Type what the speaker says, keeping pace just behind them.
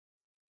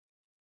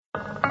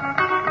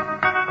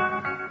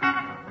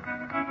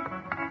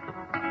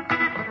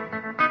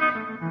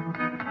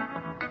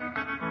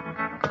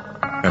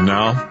And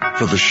now,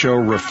 for the show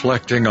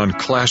reflecting on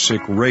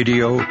classic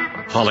radio,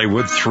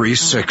 Hollywood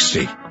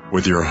 360,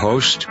 with your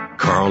host,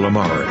 Carl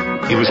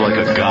Amari. He was like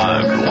a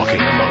god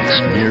walking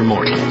amongst mere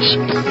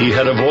mortals. He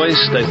had a voice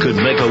that could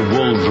make a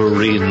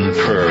wolverine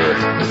purr,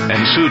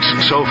 and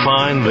suits so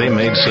fine they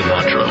made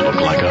Sinatra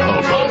look like a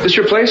hobo. This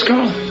your place,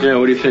 Carl? Yeah,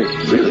 what do you think?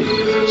 Really?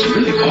 It's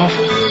really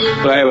awful.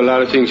 But I have a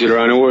lot of things that are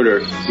on order.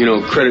 You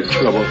know, credit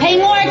trouble. Pay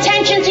more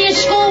attention to your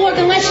schoolwork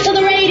and less to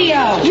the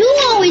radio. You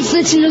always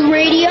listen to the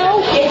radio.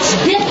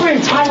 It's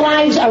different. Our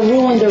lives are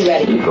ruined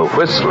already. The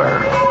Whistler.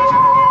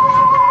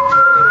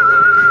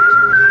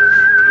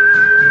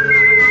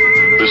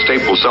 This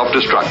tape will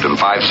self-destruct in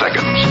 5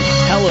 seconds.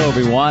 Hello,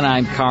 everyone.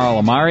 I'm Carl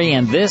Amari,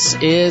 and this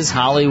is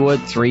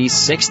Hollywood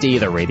 360,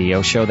 the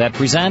radio show that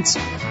presents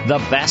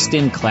the best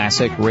in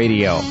classic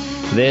radio.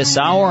 This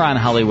hour on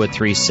Hollywood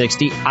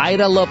 360,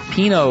 Ida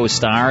Lupino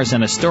stars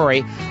in a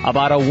story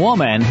about a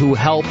woman who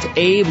helped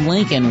Abe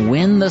Lincoln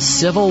win the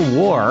Civil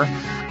War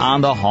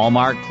on the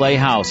Hallmark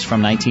Playhouse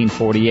from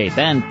 1948.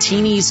 Then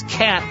Teeny's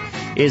cat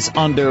is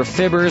under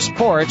Fibber's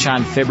porch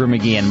on Fibber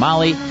McGee and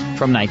Molly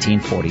from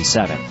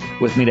 1947.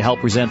 With me to help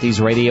present these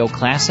radio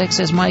classics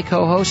is my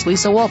co-host,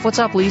 Lisa Wolf. What's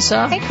up,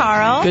 Lisa? Hey,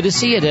 Carl. Good to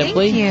see you,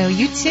 Dipley. Thank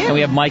you. You too. And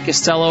we have Mike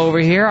Costello over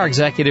here, our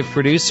executive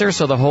producer.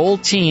 So the whole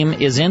team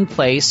is in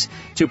place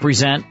to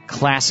present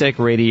classic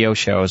radio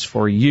shows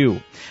for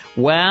you.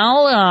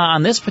 Well,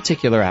 on this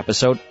particular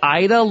episode,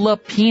 Ida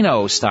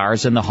Lupino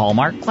stars in the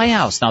Hallmark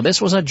Playhouse. Now,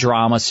 this was a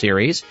drama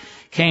series,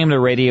 came to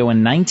radio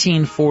in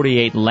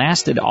 1948,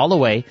 lasted all the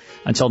way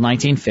until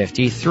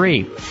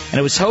 1953. And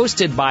it was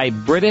hosted by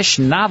British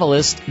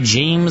novelist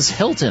James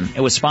Hilton. It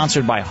was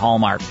sponsored by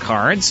Hallmark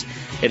Cards.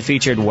 It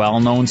featured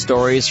well-known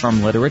stories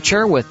from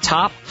literature with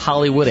top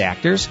Hollywood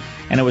actors,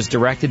 and it was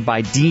directed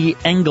by D.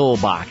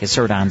 Engelbach. It's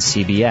heard on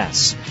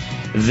CBS.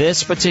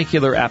 This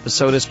particular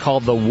episode is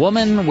called The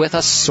Woman with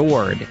a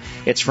Sword.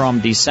 It's from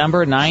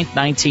December 9th,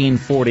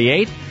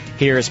 1948.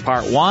 Here's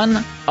part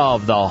one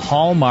of the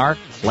Hallmark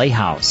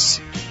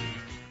Playhouse.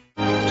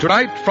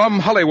 Tonight from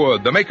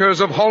Hollywood, the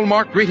makers of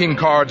Hallmark greeting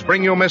cards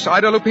bring you Miss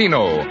Ida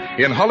Lupino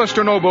in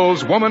Hollister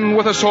Noble's Woman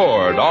with a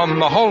Sword on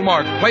the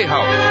Hallmark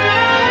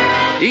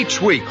Playhouse.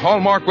 Each week,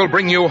 Hallmark will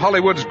bring you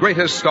Hollywood's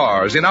greatest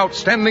stars in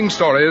outstanding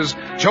stories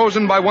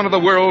chosen by one of the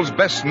world's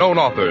best-known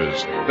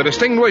authors, the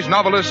distinguished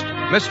novelist,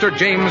 Mr.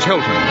 James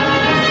Hilton.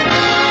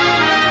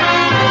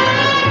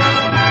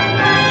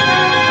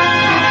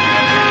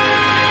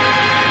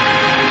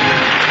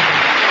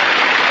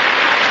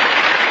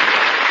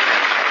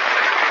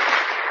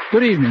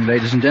 Good evening,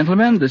 ladies and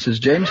gentlemen. This is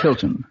James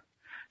Hilton.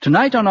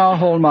 Tonight on our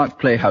Hallmark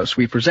Playhouse,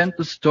 we present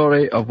the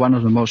story of one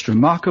of the most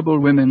remarkable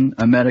women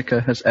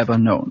America has ever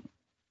known.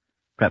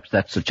 Perhaps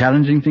that's a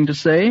challenging thing to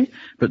say,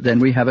 but then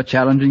we have a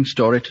challenging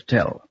story to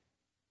tell.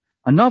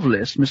 A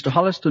novelist, Mr.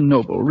 Hollister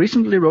Noble,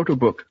 recently wrote a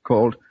book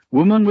called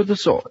Woman with a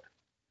Sword,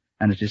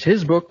 and it is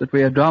his book that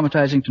we are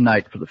dramatizing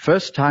tonight for the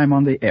first time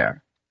on the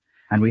air.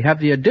 And we have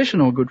the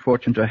additional good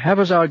fortune to have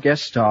as our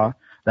guest star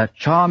that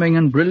charming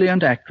and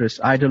brilliant actress,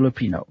 Ida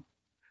Lupino.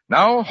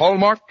 Now,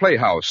 Hallmark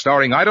Playhouse,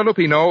 starring Ida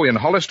Lupino in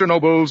Hollister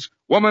Noble's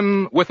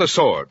Woman with a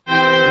Sword.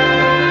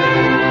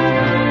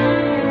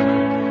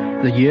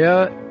 The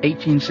year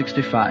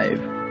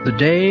 1865, the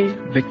day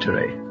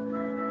victory.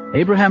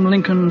 Abraham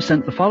Lincoln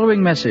sent the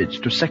following message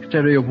to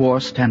Secretary of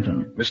War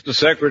Stanton. Mr.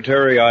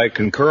 Secretary, I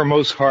concur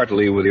most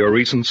heartily with your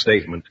recent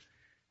statement.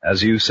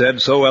 As you said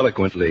so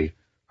eloquently,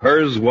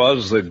 hers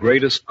was the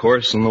greatest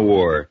course in the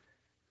war.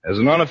 As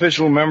an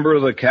unofficial member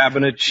of the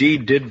cabinet, she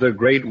did the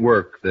great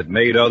work that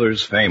made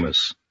others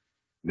famous.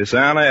 Miss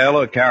Anna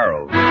Ella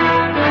Carroll.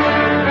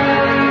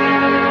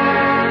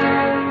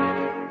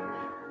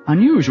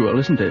 Unusual,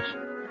 isn't it?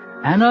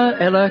 Anna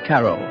Ella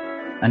Carroll,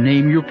 a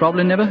name you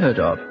probably never heard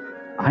of.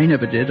 I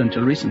never did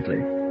until recently.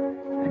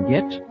 And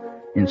yet,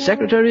 in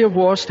Secretary of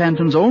War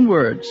Stanton's own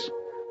words,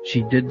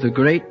 she did the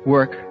great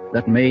work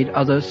that made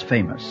others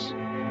famous.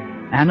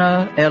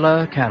 Anna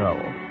Ella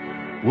Carroll,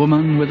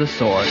 Woman with a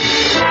Sword.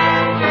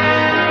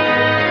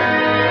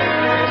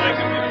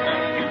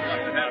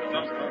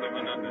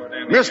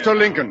 Mr.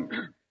 Lincoln,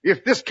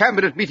 if this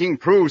cabinet meeting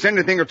proves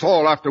anything at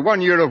all after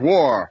 1 year of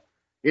war,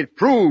 it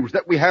proves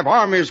that we have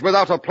armies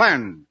without a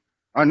plan,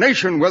 a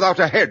nation without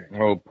a head.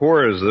 Well,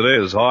 poor as it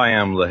is, I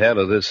am the head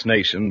of this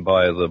nation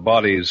by the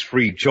body's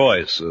free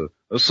choice.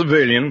 A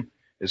civilian,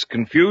 as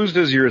confused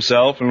as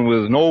yourself and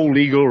with no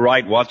legal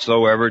right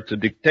whatsoever to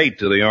dictate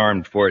to the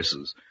armed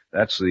forces.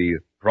 That's the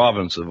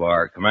province of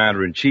our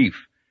Commander-in-Chief,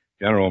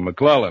 General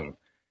McClellan.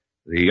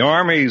 The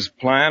Army's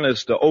plan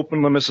is to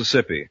open the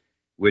Mississippi,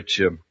 which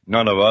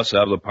none of us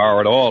have the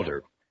power to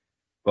alter.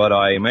 But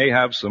I may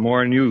have some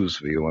more news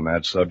for you on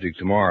that subject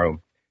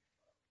tomorrow.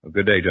 Well,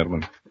 good day,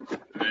 gentlemen. Good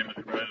day,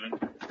 Mr.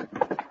 President.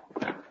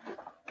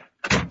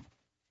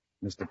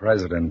 Mr.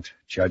 President,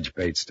 Judge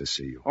Bates to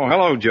see you. Oh,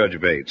 hello, Judge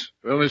Bates.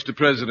 Well, Mr.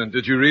 President,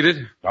 did you read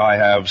it? I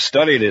have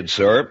studied it,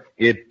 sir.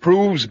 It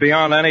proves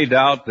beyond any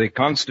doubt the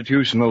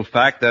constitutional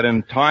fact that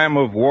in time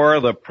of war,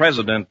 the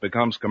President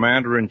becomes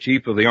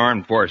Commander-in-Chief of the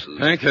Armed Forces.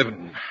 Thank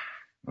heaven.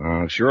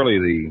 Surely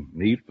the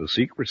need for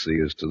secrecy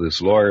as to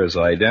this lawyer's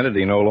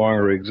identity no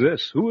longer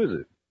exists. Who is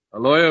it? A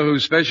lawyer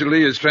whose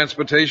specialty is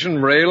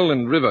transportation, rail,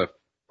 and river.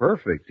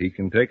 Perfect. He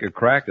can take a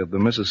crack at the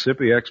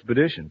Mississippi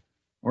expedition.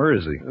 Where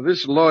is he?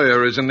 This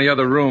lawyer is in the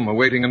other room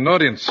awaiting an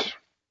audience.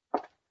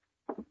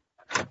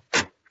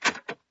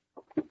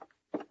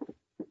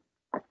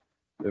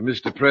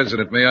 Mr.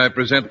 President, may I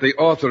present the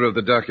author of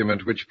the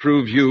document which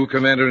proves you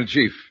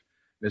Commander-in-Chief,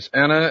 Miss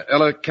Anna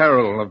Ella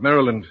Carroll of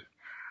Maryland.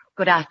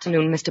 Good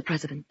afternoon, Mr.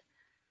 President.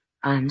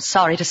 I'm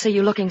sorry to see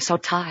you looking so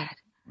tired.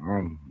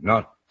 I'm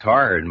not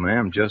tired,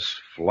 ma'am, just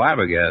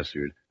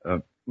flabbergasted.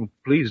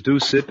 Please do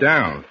sit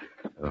down,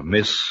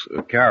 Miss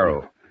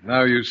Carroll.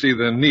 Now you see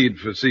the need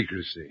for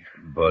secrecy.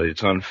 But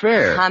it's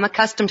unfair. I'm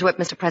accustomed to it,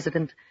 Mr.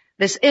 President.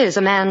 This is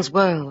a man's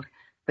world.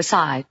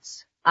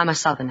 Besides, I'm a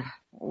Southerner.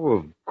 Oh,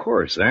 of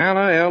course,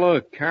 Anna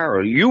Ella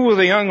Carroll. You were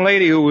the young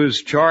lady who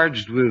was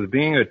charged with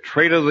being a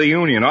traitor to the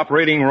Union,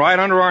 operating right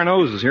under our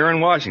noses here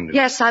in Washington.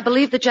 Yes, I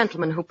believe the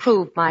gentleman who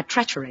proved my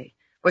treachery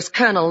was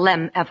Colonel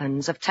Lem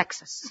Evans of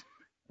Texas.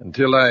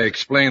 Until I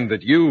explained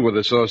that you were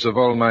the source of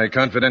all my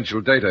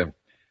confidential data,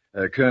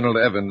 Colonel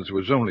Evans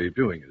was only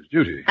doing his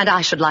duty. And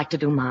I should like to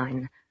do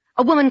mine.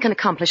 A woman can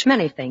accomplish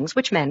many things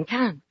which men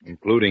can't.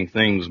 Including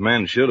things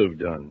men should have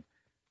done.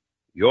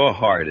 Your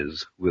heart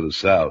is with the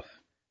South.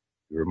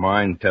 Your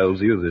mind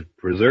tells you that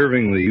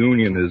preserving the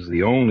Union is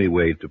the only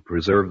way to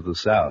preserve the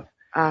South.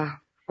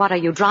 What are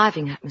you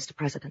driving at, Mr.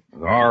 President?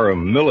 Our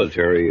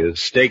military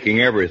is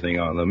staking everything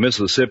on the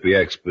Mississippi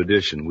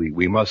expedition.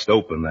 We must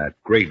open that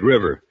great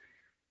river.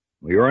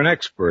 You're an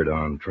expert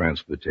on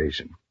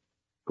transportation.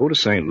 Go to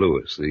St.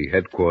 Louis, the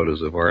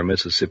headquarters of our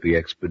Mississippi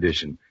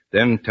expedition.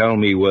 Then tell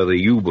me whether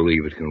you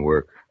believe it can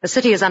work. The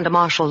city is under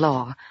martial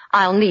law.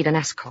 I'll need an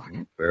escort.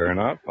 Fair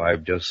enough.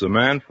 I've just the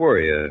man for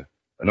you.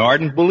 An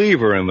ardent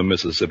believer in the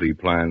Mississippi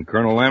plan,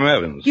 Colonel Lem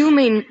Evans. You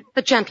mean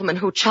the gentleman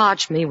who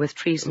charged me with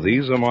treason?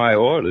 These are my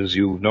orders.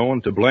 You've no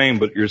one to blame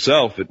but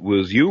yourself. It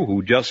was you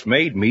who just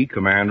made me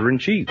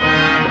Commander-in-Chief.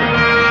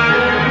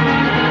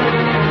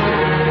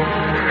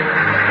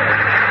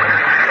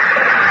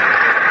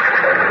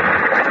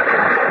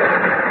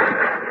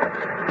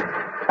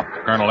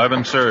 Colonel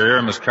Evans, sir, here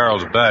are Miss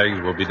Carroll's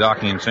bags. We'll be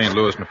docking in St.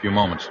 Louis in a few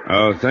moments.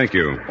 Oh, thank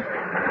you.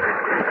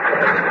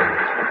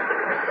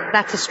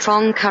 That's a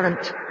strong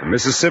current. The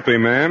Mississippi,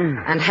 ma'am.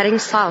 And heading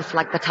south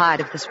like the tide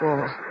of this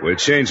war. We're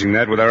changing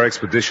that with our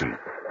expedition.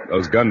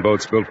 Those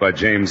gunboats built by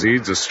James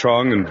Eads are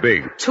strong and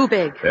big. Too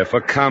big. They're for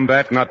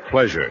combat, not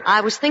pleasure.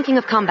 I was thinking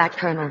of combat,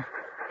 Colonel.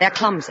 They're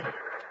clumsy.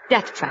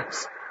 Death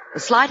traps. The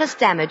slightest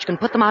damage can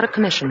put them out of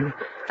commission,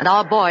 and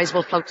our boys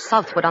will float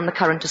southward on the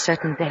current to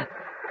certain death.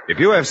 If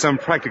you have some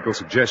practical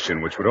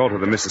suggestion which would alter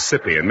the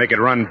Mississippi and make it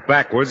run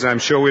backwards, I'm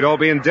sure we'd all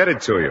be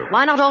indebted to you.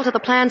 Why not alter the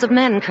plans of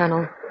men,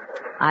 Colonel?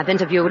 I've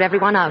interviewed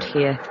everyone out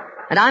here,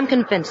 and I'm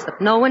convinced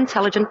that no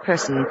intelligent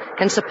person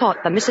can support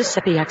the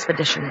Mississippi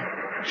expedition.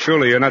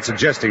 Surely you're not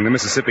suggesting the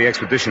Mississippi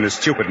expedition is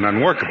stupid and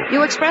unworkable.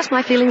 You express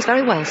my feelings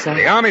very well, sir.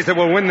 The armies that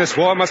will win this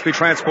war must be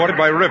transported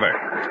by river.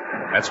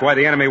 That's why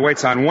the enemy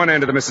waits on one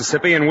end of the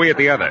Mississippi and we at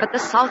the other. But the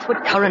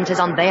southward current is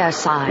on their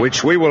side.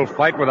 Which we will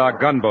fight with our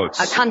gunboats.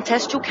 A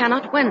contest you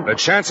cannot win. The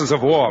chances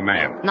of war,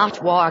 ma'am.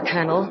 Not war,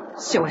 Colonel.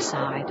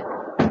 Suicide.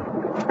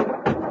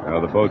 Now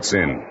the boat's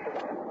in.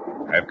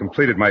 I've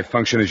completed my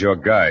function as your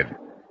guide.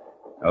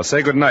 I'll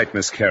say good night,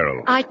 Miss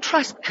Carroll. I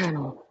trust,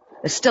 Colonel.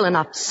 There's still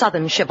enough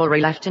southern chivalry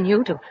left in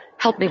you to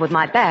help me with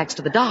my bags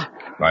to the dock.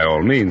 By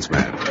all means,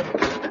 ma'am.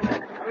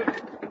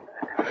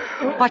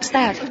 What's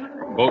that?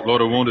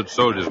 Boatload of wounded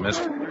soldiers, miss.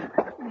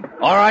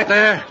 All right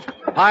there.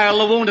 Pile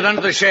the wounded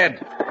under the shed.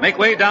 Make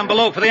way down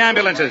below for the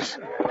ambulances.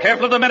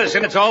 Careful of the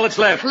medicine. It's all that's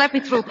left. Let me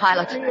through,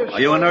 pilot.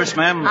 Are you a nurse,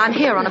 ma'am? I'm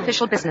here on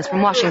official business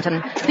from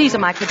Washington. These are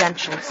my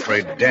credentials.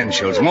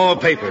 Credentials. More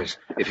papers.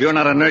 If you're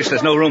not a nurse,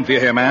 there's no room for you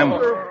here, ma'am.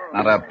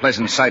 Not a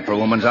pleasant sight for a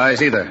woman's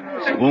eyes,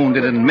 either.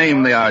 Wounded and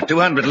maimed they are.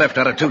 200 left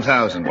out of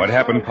 2,000. What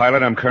happened,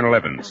 pilot? I'm Colonel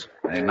Evans.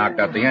 They knocked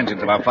out the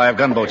engines of our 5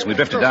 gunboats and we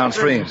drifted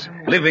downstream.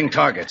 Living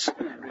targets.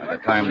 By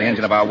the time the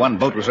engine of our 1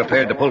 boat was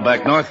repaired to pull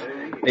back north,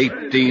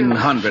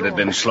 1,800 had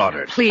been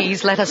slaughtered.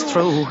 Please, let us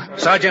through.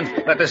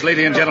 Sergeant, let this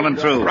lady and gentleman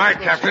through. Right,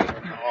 Captain.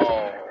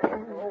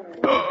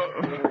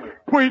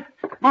 Wait,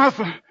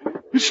 Martha.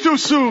 It's too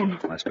soon.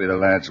 Must be the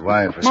lad's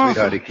wife. Her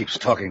sweetheart, he keeps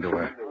talking to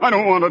her. I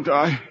don't want to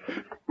die.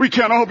 We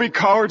can't all be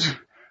cowards.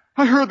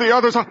 I heard the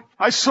others.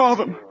 I saw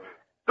them.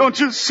 Don't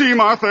you see,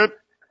 Martha? It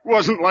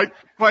wasn't like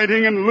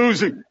fighting and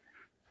losing.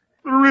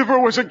 The river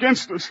was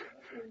against us.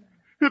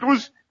 It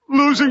was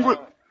losing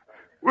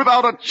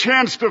without a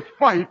chance to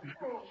fight.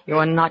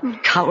 You're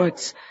not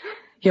cowards.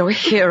 You're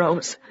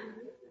heroes.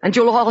 And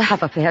you'll all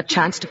have a fair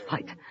chance to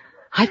fight.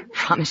 I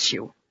promise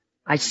you.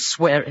 I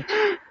swear it.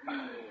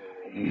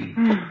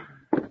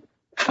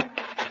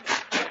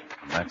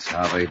 That's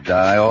how they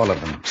die, all of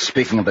them.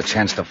 Speaking of the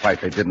chance to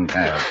fight they didn't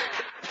have.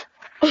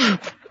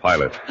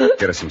 Pilot,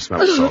 get us some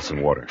smelling salts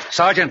and water.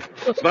 Sergeant,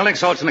 smelling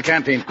salts in the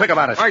canteen. Quick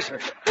about it. Aye, sir.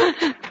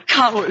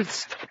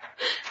 Cowards.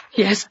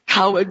 Yes,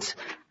 cowards.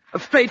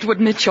 Afraid to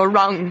admit you're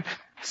wrong.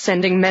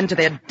 Sending men to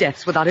their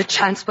deaths without a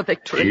chance for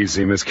victory.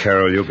 Easy, Miss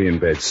Carroll. You'll be in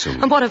bed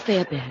soon. And what if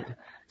they're dead?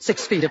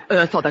 6 feet of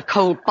earth or the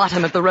cold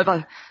bottom of the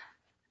river?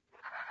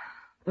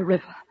 The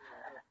river.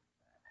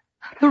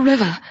 The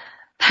river.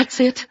 That's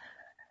it.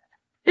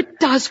 It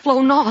does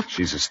flow north.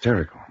 She's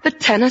hysterical. The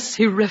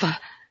Tennessee River.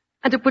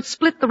 And it would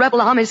split the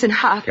rebel armies in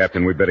half.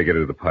 Captain, we'd better get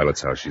her to the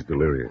pilot's house. She's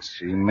delirious.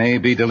 She may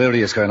be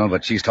delirious, Colonel,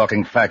 but she's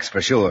talking facts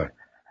for sure.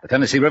 The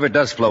Tennessee River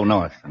does flow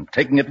north, and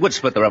taking it would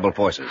split the rebel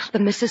forces. The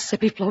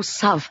Mississippi flows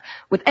south,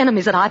 with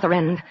enemies at either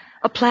end.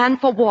 A plan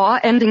for war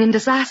ending in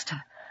disaster.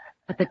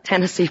 But the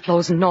Tennessee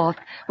flows north,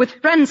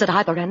 with friends at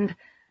either end.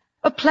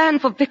 A plan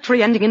for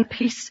victory ending in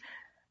peace.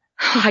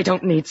 I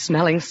don't need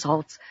smelling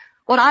salts.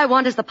 What I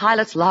want is the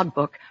pilot's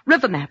logbook,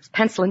 river maps,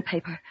 pencil and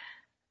paper.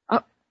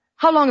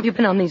 How long have you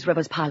been on these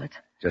rivers, pilot?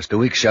 Just a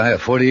week shy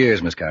of 40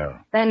 years, Miss Carroll.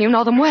 Then you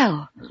know them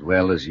well. As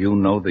well as you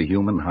know the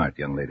human heart,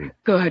 young lady.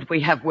 Good,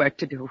 we have work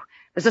to do.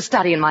 There's a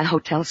study in my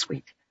hotel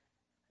suite.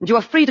 And you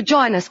are free to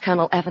join us,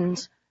 Colonel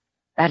Evans.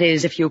 That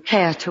is, if you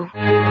care to.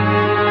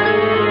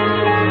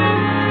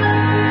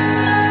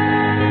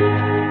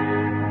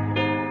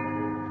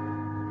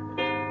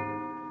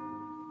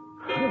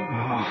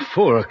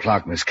 4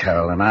 o'clock, Miss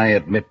Carroll, and I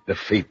admit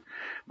defeat.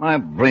 My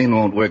brain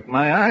won't work.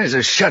 My eyes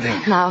are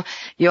shutting. Now,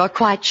 you're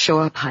quite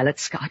sure, Pilot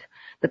Scott,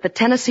 that the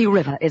Tennessee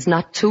River is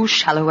not too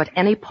shallow at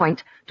any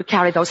point to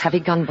carry those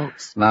heavy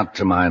gunboats? Not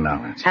to my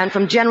knowledge. And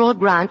from General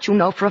Grant, you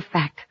know for a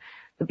fact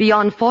that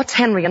beyond Forts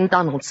Henry and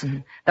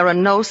Donaldson, there are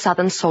no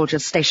Southern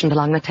soldiers stationed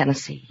along the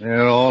Tennessee.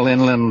 They're all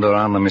inland or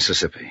on the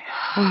Mississippi.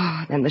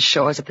 Oh, then the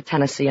shores of the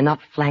Tennessee are not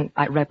flanked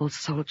by rebel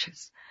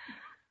soldiers.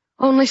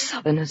 Only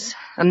Southerners,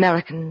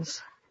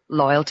 Americans,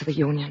 loyal to the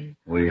Union.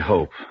 We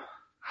hope.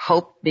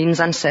 Hope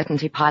means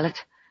uncertainty,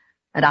 Pilot,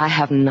 and I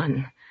have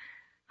none.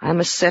 I'm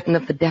as certain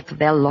of the depth of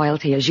their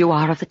loyalty as you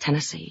are of the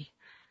Tennessee.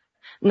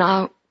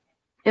 Now,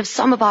 if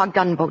some of our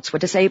gunboats were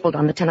disabled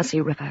on the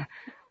Tennessee River,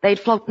 they'd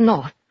float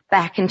north,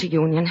 back into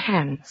Union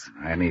hands.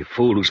 Any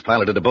fool who's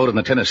piloted a boat in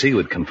the Tennessee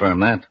would confirm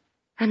that.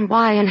 And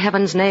why in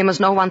heaven's name has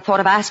no one thought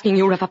of asking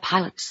you river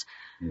pilots?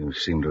 You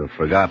seem to have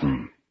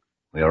forgotten.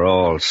 We are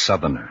all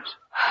Southerners.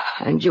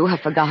 And you have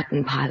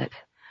forgotten, Pilot.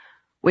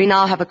 We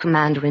now have a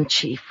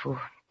commander-in-chief who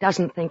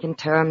doesn't think in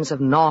terms of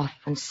North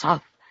and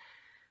South,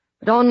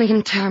 but only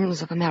in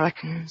terms of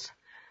Americans,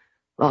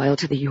 loyal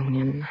to the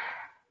Union.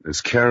 Miss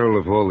Carroll,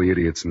 of all the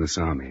idiots in this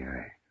army,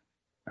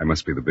 I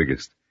must be the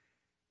biggest.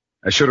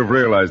 I should have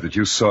realized that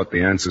you sought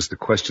the answers to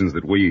questions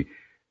that we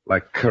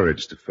lack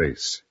courage to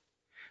face.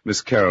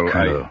 Miss Carroll,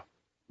 Colonel,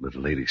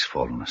 little lady's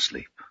fallen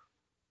asleep.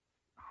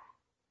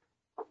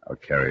 I'll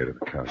carry her to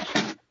the couch.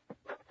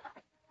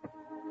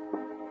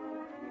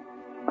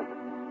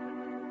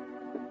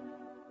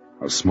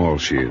 How small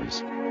she is.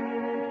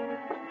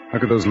 How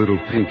could those little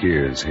pink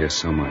ears hear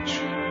so much?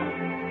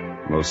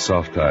 And those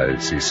soft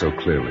eyes see so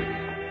clearly?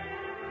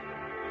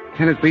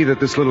 Can it be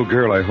that this little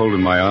girl I hold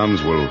in my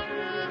arms will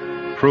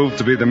prove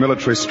to be the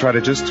military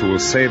strategist who will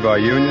save our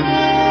Union?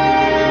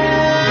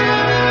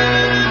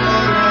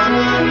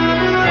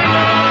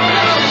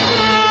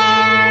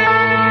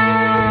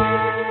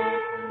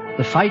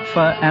 The fight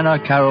for Anna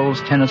Carroll's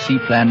Tennessee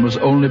plan was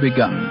only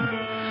begun.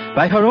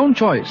 By her own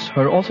choice,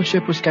 her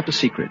authorship was kept a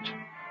secret.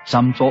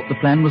 Some thought the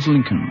plan was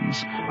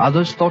Lincoln's.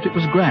 Others thought it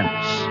was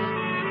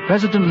Grant's.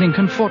 President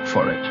Lincoln fought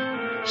for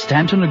it.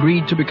 Stanton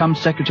agreed to become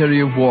Secretary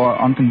of War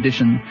on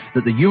condition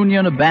that the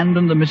Union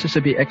abandon the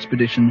Mississippi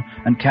expedition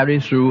and carry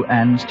through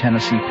Anne's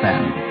Tennessee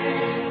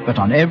plan. But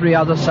on every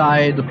other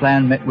side, the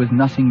plan met with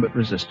nothing but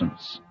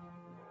resistance.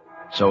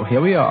 So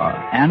here we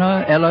are.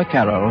 Anna Ella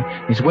Carroll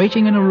is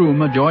waiting in a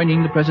room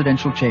adjoining the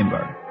presidential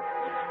chamber.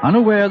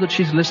 Unaware that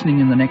she's listening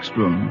in the next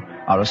room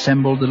are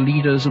assembled the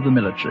leaders of the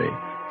military,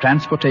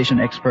 transportation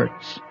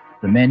experts,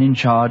 the men in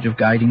charge of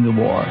guiding the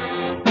war.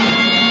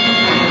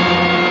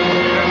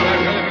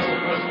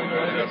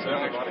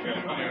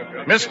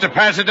 Mr.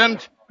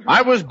 President,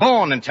 I was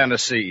born in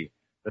Tennessee.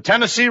 The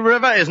Tennessee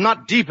River is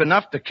not deep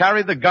enough to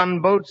carry the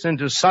gunboats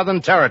into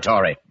Southern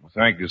territory.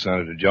 Thank you,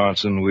 Senator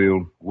Johnson.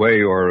 We'll weigh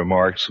your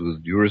remarks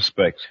with due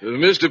respect.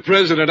 Mr.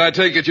 President, I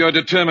take it you're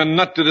determined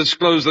not to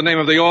disclose the name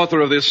of the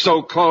author of this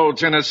so-called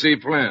Tennessee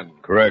plan.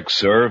 Correct,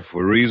 sir,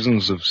 for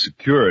reasons of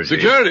security.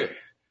 Security?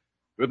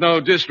 With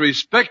no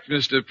disrespect,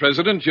 Mr.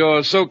 President,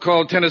 your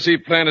so-called Tennessee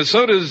plan is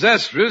so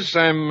disastrous,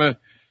 I'm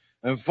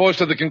forced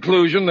to the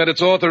conclusion that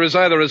its author is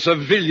either a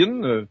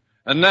civilian,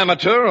 an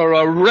amateur, or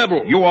a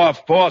rebel. You are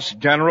forced,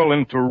 General,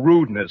 into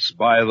rudeness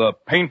by the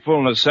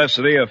painful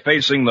necessity of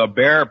facing the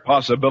bare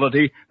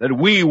possibility that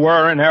we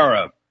were in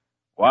error,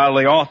 while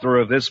the author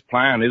of this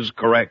plan is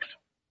correct.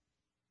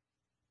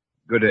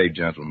 Good day,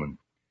 gentlemen.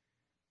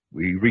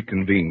 We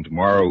reconvene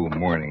tomorrow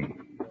morning.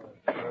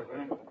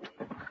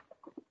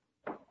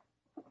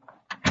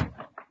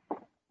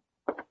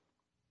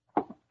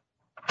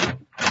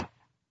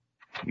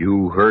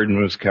 You heard,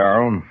 Miss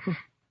Carroll?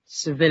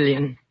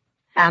 Civilian,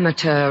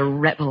 amateur,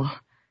 rebel.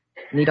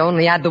 Need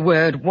only add the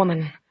word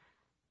woman.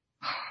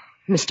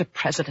 Mr.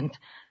 President,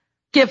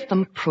 give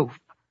them proof.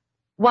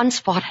 Once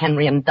Fort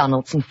Henry and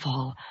Donaldson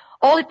fall,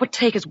 All it would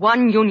take is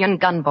one Union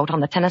gunboat on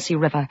the Tennessee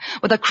River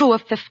with a crew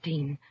of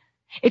 15.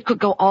 It could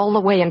go all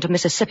the way into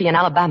Mississippi and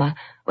Alabama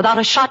without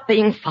a shot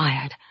being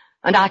fired.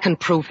 And I can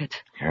prove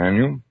it. Can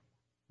you?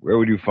 Where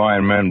would you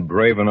find men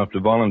brave enough to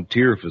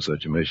volunteer for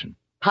such a mission?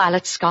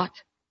 Pilot Scott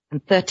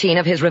and 13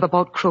 of his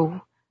riverboat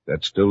crew.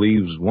 That still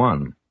leaves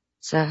one.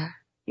 Sir,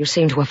 you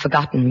seem to have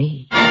forgotten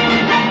me.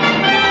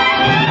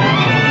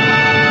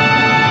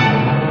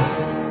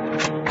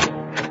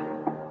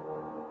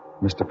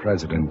 Mr.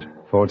 President,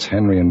 Forts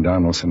Henry and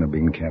Donaldson have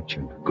been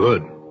captured.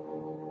 Good.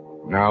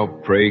 Now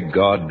pray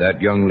God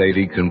that young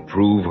lady can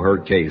prove her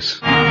case.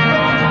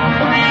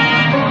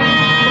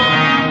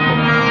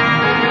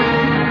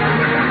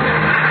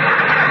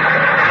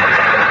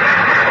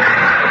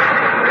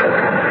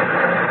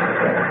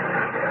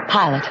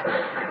 Pilot,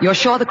 you're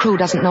sure the crew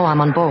doesn't know I'm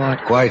on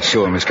board? Quite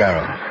sure, Miss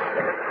Carroll.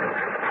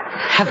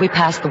 Have we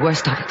passed the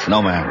worst of it?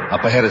 No, ma'am.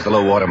 Up ahead is the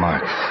low water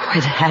mark.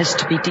 It has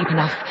to be deep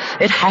enough.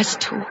 It has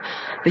to.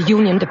 The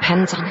Union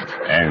depends on it.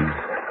 And?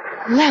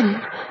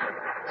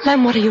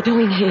 Lem, what are you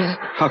doing here?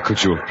 How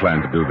could you have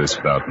planned to do this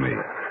without me?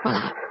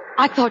 Well,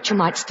 I thought you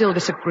might still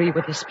disagree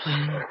with this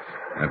plan.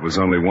 That was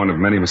only one of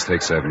many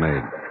mistakes I've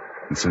made,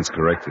 and since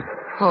corrected.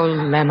 Oh,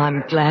 Lem,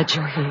 I'm glad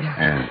you're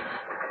here.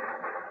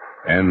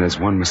 And there's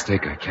one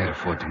mistake I can't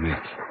afford to make.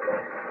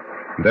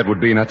 And that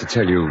would be not to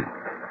tell you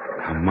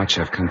how much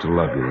I've come to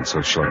love you in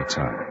so short a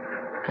time.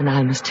 And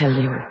I must tell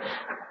you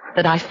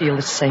that I feel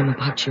the same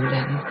about you,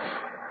 Lem.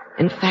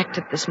 In fact,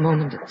 at this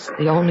moment, it's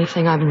the only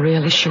thing I'm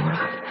really sure of.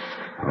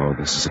 Oh,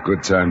 this is a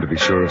good time to be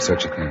sure of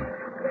such a thing.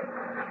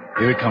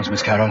 Here it comes,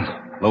 Miss Carroll.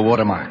 Low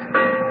water mark.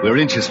 We're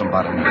inches from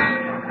bottom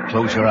now.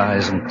 Close your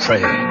eyes and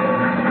pray.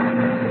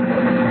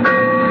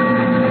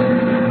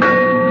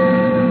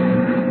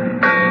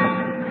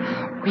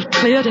 We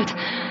cleared it,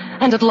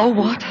 and at low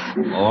water.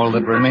 All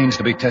that remains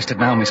to be tested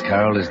now, Miss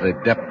Carroll, is the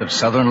depth of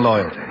Southern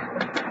loyalty.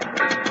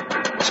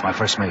 It's my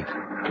first mate.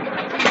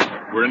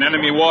 We're in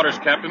enemy waters,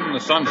 Captain, and the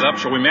sun's up.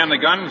 Shall we man the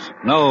guns?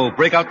 No,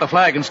 break out the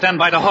flag and stand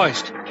by the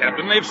hoist.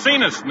 Captain, they've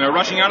seen us, and they're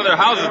rushing out of their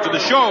houses to the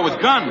shore with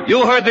guns.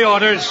 You heard the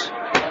orders.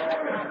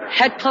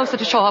 Head closer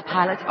to shore,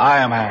 pilot.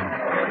 Aye, ma'am.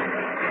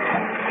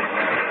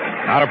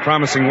 Not a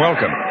promising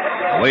welcome.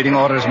 Awaiting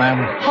orders,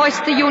 ma'am.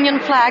 Hoist the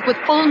Union flag with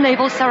full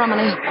naval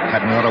ceremony.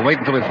 Hadn't we ought to wait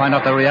until we find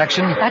out their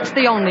reaction? That's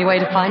the only way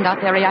to find out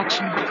their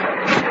reaction.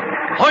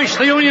 Hoist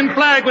the Union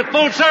flag with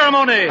full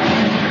ceremony!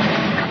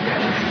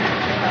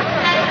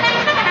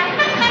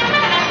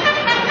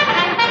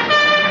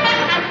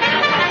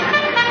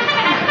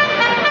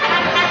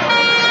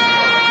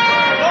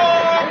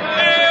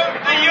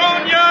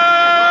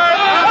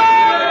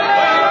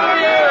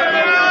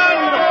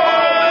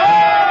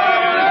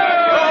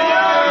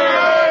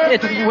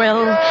 It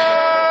will.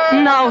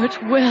 Now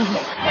it will.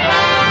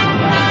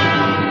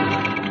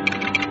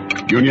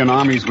 Union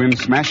armies win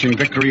smashing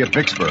victory at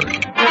Vicksburg.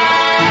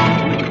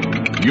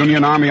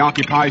 Union army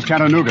occupies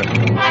Chattanooga.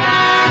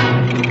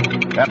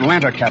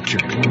 Atlanta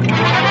captured.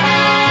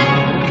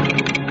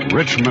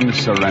 Richmond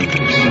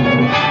surrenders.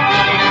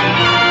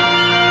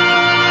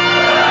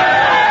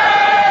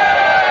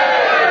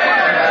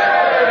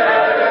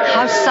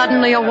 How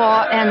suddenly a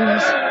war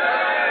ends.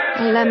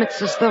 Lem,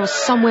 it's as though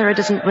somewhere it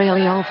isn't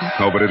really over.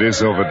 Oh, but it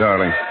is over,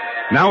 darling.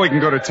 Now we can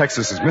go to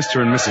Texas as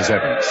Mr. and Mrs.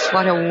 Evans.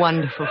 What a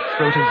wonderful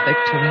fruit of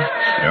victory.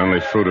 The only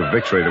fruit of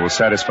victory that will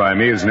satisfy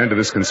me is an end to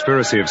this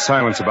conspiracy of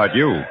silence about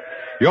you.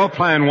 Your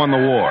plan won the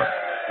war,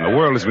 and the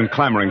world has been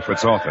clamoring for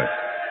its author.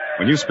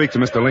 When you speak to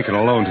Mr. Lincoln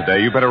alone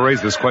today, you better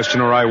raise this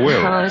question or I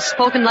will. Oh,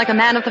 spoken like a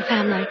man of the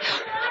family.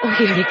 Oh,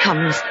 here he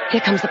comes.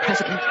 Here comes the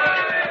president.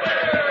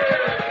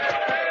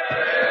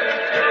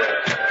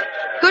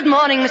 Good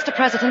morning, Mr.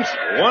 President.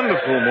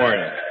 Wonderful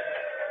morning.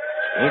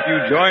 Won't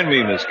you join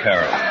me, Miss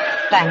Carroll?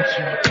 Thank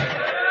you.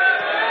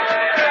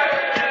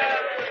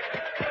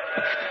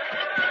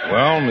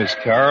 Well, Miss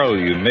Carroll,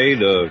 you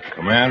made a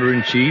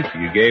commander-in-chief.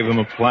 You gave him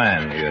a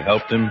plan. You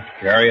helped him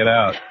carry it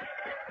out.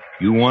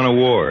 You won a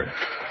war.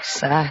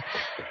 Sir,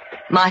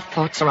 my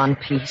thoughts are on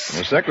peace.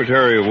 The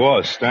Secretary of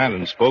War,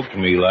 Stanton, spoke to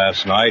me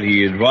last night.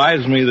 He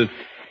advised me that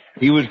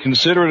he would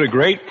consider it a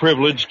great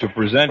privilege to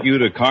present you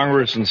to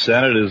Congress and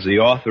Senate as the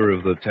author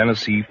of the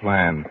Tennessee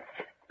Plan,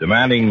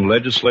 demanding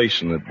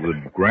legislation that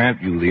would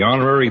grant you the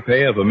honorary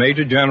pay of a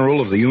major general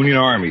of the Union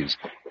armies,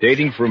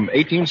 dating from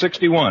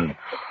 1861.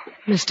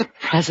 Mr.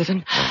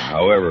 President.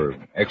 However,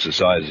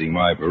 exercising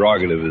my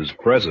prerogative as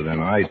president,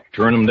 I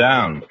turn him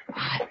down.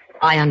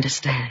 I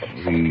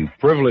understand. The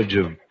privilege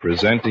of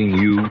presenting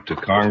you to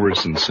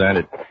Congress and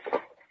Senate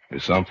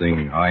is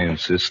something I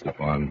insist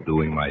upon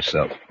doing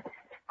myself.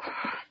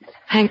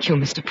 Thank you,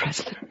 Mr.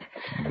 President.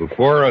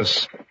 Before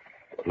us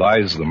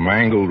lies the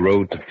mangled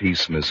road to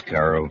peace, Miss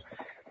Carroll.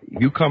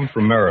 You come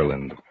from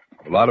Maryland.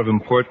 A lot of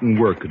important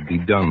work could be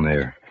done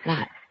there.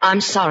 I'm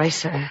sorry,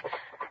 sir.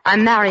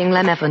 I'm marrying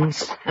Lem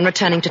Evans and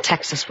returning to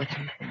Texas with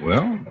him.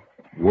 Well,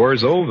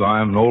 war's over.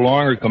 I'm no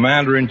longer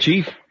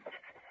commander-in-chief.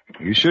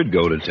 You should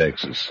go to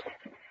Texas.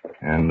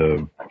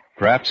 And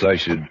perhaps I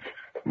should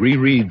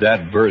reread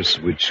that verse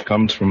which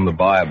comes from the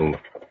Bible.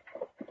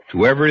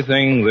 To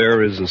everything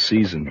there is a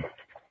season,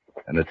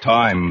 and a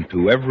time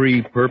to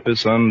every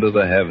purpose under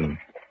the heaven.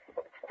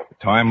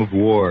 A time of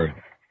war,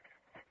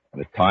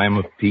 and a time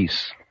of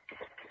peace.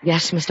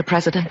 Yes, Mr.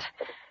 President.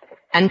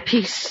 And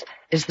peace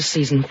is the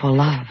season for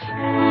love.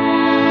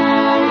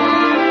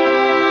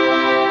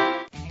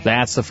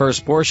 That's the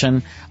first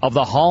portion of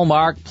the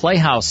Hallmark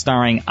Playhouse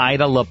starring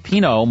Ida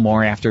Lupino.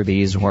 More after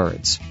these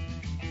words.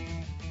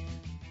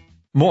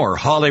 More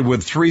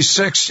Hollywood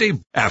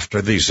 360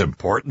 after these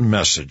important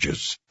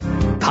messages.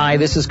 Hi,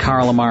 this is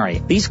Carl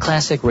Amari. These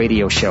classic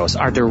radio shows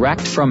are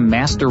direct from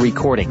master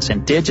recordings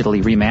and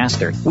digitally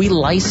remastered. We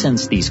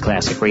license these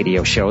classic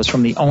radio shows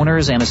from the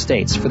owners and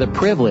estates for the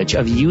privilege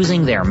of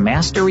using their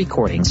master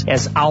recordings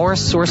as our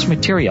source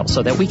material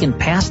so that we can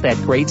pass that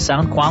great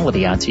sound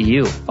quality on to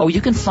you. Oh,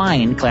 you can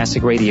find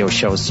classic radio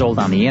shows sold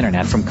on the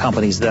internet from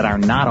companies that are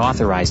not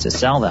authorized to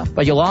sell them,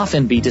 but you'll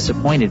often be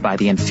disappointed by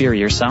the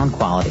inferior sound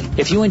quality.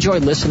 If you enjoy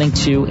listening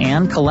to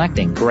and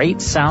collecting great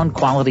sound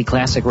quality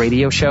classic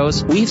radio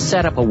shows, we've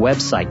set up a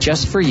website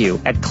just for you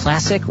at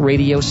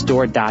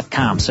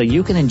classicradiostore.com so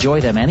you can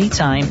enjoy them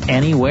anytime,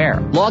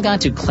 anywhere. Log on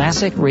to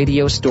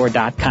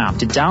classicradiostore.com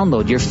to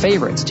download your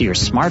favorites to your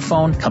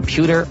smartphone,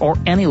 computer, or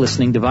any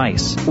listening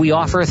device. We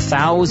offer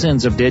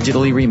thousands of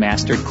digitally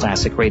remastered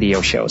classic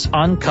radio shows,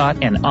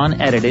 uncut and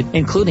unedited,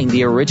 including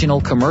the original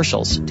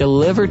commercials,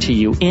 delivered to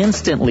you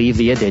instantly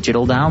via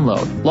digital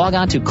download. Log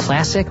on to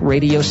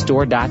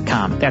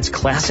classicradiostore.com. That's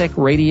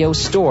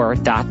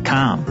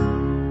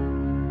classicradiostore.com.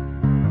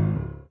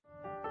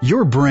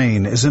 Your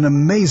brain is an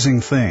amazing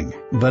thing,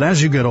 but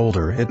as you get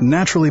older, it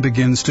naturally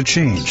begins to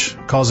change,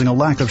 causing a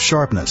lack of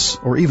sharpness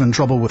or even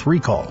trouble with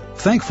recall.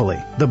 Thankfully,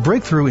 the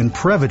breakthrough in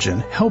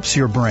Prevagen helps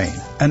your brain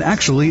and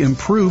actually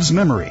improves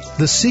memory.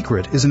 The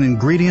secret is an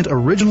ingredient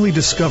originally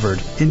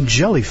discovered in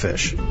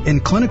jellyfish. In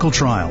clinical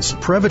trials,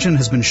 Prevagen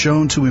has been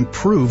shown to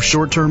improve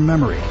short-term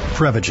memory.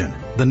 Prevagen,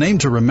 the name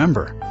to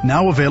remember.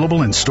 Now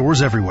available in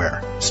stores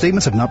everywhere.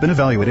 Statements have not been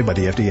evaluated by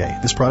the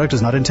FDA. This product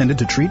is not intended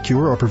to treat,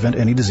 cure, or prevent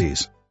any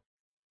disease.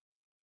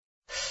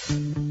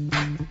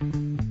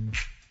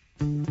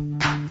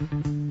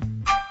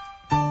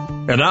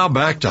 And now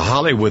back to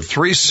Hollywood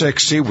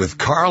 360 with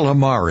Carl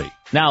Amari.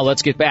 Now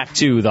let's get back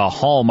to the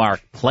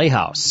Hallmark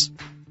Playhouse.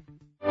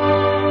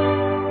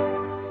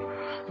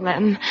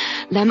 Lem,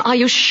 are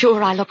you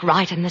sure I look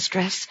right in this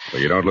dress?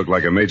 Well, you don't look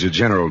like a major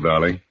general,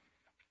 darling.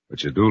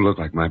 But you do look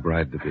like my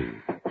bride-to-be.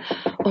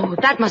 Oh,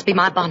 that must be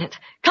my bonnet.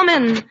 Come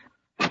in.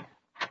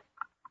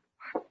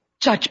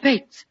 Judge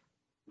Bates.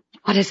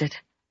 What is it?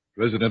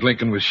 President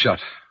Lincoln was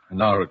shot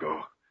an hour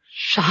ago.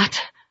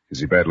 Shot? Is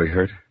he badly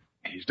hurt?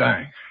 He's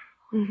dying.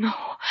 No,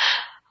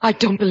 I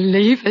don't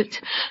believe it.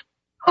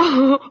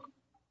 Oh.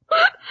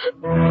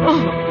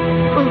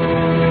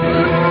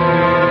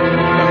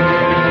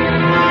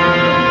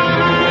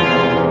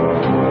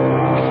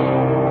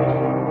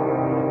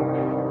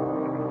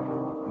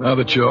 Now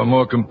that you're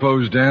more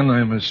composed, Anne,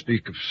 I must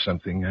speak of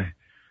something.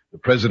 The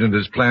President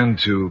has planned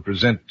to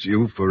present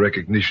you for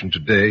recognition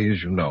today,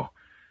 as you know.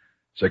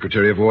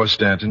 Secretary of War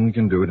Stanton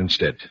can do it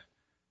instead.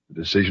 The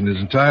decision is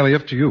entirely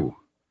up to you.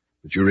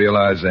 But you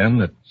realize, then,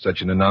 that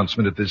such an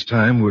announcement at this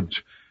time would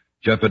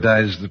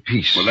jeopardize the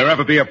peace. Will there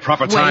ever be a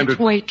proper time to...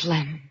 Wait,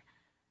 Lem.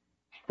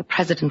 The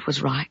President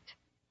was right,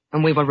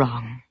 and we were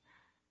wrong.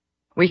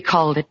 We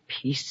called it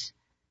peace,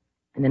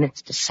 and in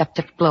its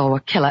deceptive glow a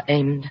killer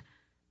aimed.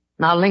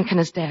 Now Lincoln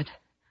is dead.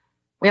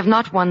 We have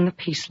not won the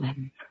peace,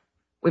 Lem.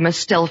 We must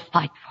still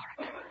fight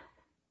for it.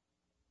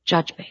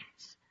 Judge Bates.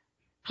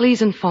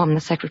 Please inform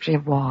the Secretary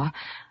of War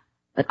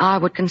that I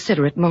would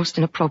consider it most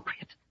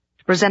inappropriate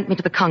to present me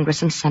to the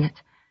Congress and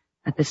Senate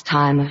at this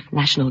time of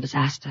national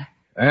disaster.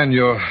 And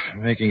you're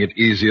making it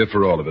easier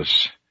for all of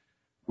us.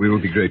 We will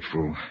be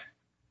grateful.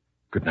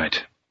 Good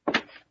night.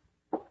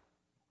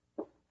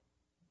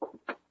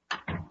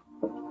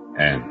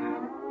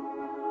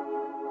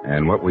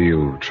 Anne, what were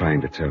you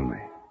trying to tell me?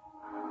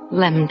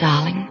 Lem,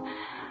 darling,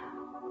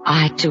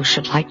 I too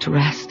should like to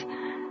rest.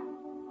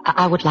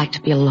 I would like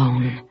to be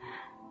alone.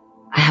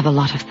 I have a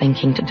lot of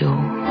thinking to do.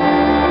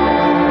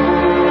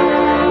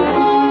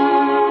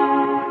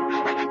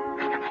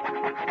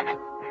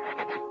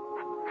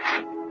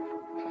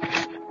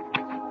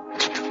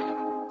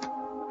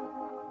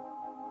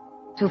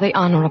 To the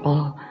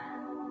Honorable,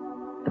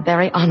 the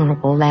very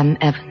Honorable Lem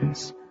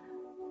Evans,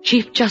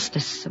 Chief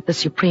Justice of the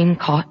Supreme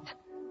Court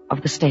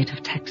of the State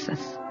of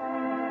Texas.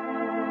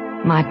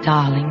 My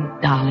darling,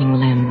 darling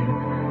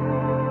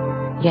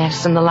Lem.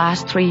 Yes, in the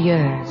last 3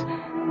 years,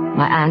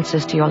 my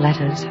answers to your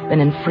letters have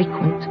been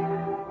infrequent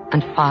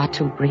and far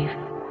too brief.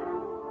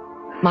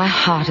 My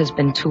heart has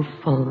been too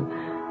full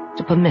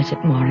to permit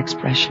it more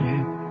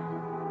expression.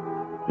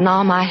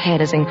 Now my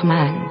head is in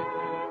command,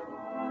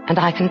 and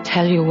I can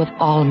tell you with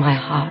all my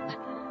heart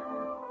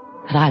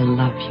that I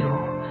love you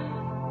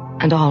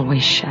and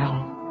always shall,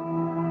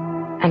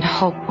 and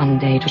hope one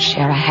day to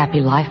share a happy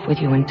life with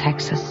you in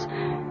Texas.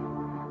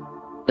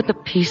 But the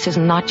peace is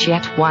not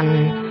yet won,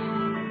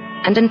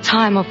 and in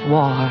time of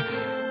war,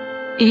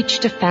 each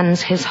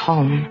defends his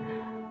home.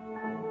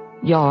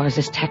 Yours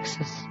is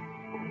Texas,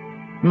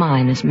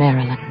 Mine is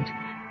Maryland.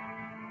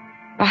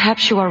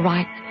 Perhaps you are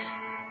right,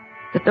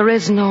 that there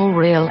is no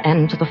real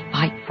end to the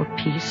fight for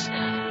peace,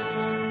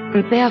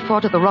 and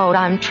therefore to the road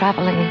I'm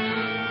traveling.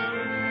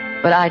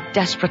 But I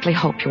desperately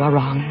hope you are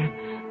wrong.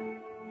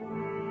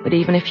 But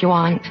even if you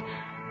aren't,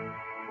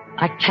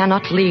 I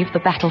cannot leave the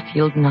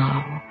battlefield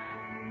now.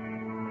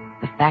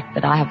 The fact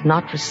that I have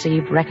not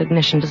received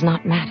recognition does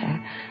not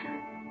matter.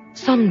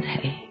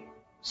 Someday,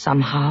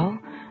 somehow,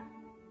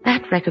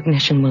 that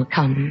recognition will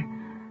come.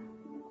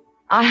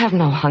 I have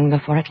no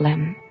hunger for it,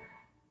 Lem.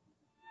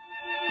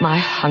 My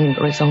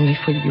hunger is only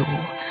for you.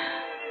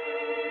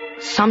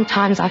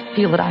 Sometimes I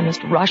feel that I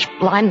must rush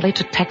blindly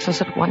to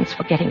Texas at once,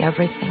 forgetting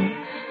everything.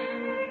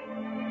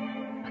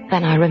 But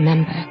then I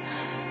remember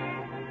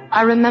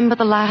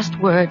the last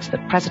words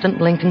that President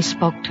Lincoln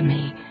spoke to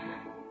me.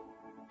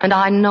 And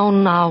I know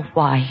now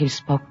why he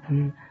spoke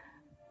them.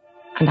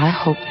 And I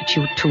hope that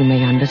you too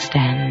may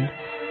understand.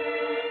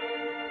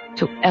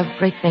 To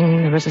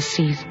everything there is a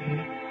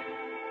season,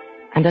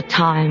 and a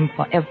time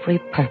for every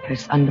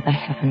purpose under the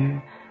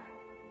heaven.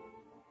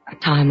 A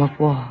time of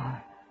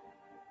war,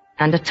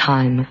 and a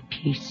time of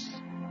peace.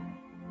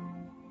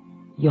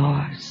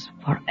 Yours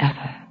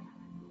forever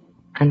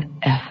and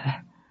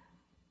ever,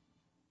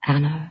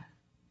 Anna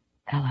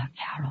Ella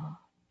Carroll.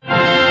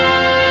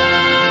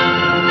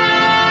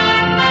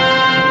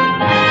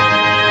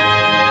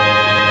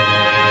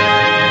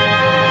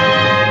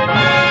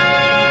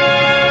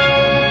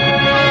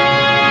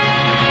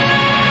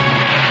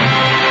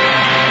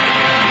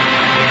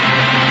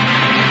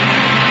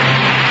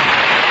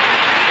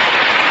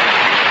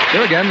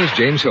 Here again is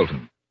James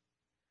Hilton.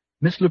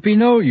 Miss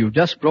Lupino, you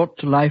just brought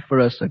to life for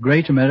us a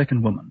great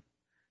American woman.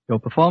 Your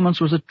performance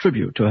was a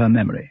tribute to her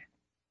memory.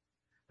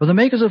 For the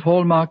makers of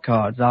Hallmark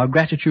cards, our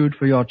gratitude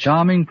for your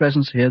charming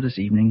presence here this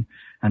evening,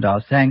 and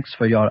our thanks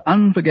for your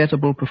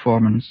unforgettable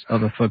performance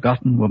of A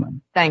Forgotten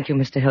Woman. Thank you,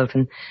 Mr.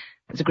 Hilton.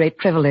 It's a great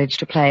privilege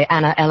to play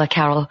Anna Ella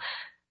Carroll.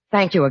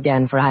 Thank you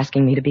again for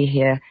asking me to be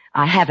here.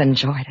 I have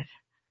enjoyed it.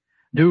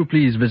 Do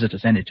please visit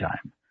us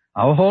anytime.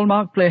 Our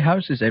Hallmark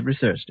Playhouse is every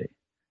Thursday.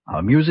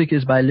 Our music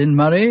is by Lynn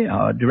Murray,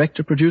 our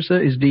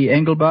director-producer is Dee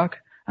Engelbach,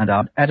 and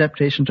our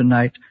adaptation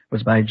tonight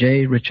was by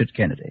J. Richard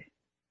Kennedy.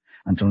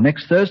 Until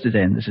next Thursday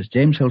then, this is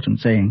James Hilton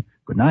saying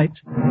good night.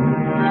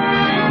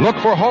 Look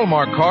for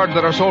Hallmark cards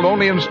that are sold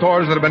only in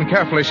stores that have been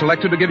carefully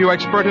selected to give you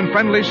expert and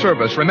friendly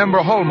service. Remember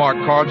Hallmark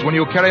cards when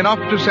you carry enough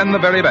to send the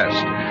very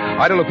best.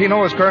 Ida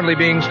Lupino is currently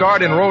being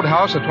starred in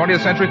Roadhouse, a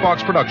 20th Century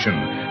Fox production.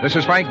 This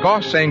is Frank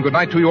Goss saying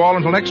goodnight to you all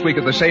until next week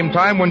at the same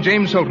time when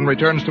James Hilton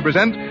returns to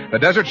present The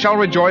Desert Shall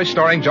Rejoice,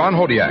 starring John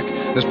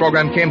Hodiak. This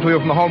program came to you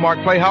from the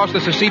Hallmark Playhouse.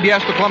 This is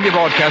CBS, the Columbia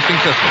Broadcasting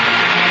System.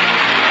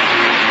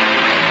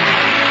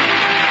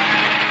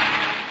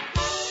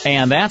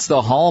 And that's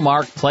the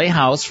Hallmark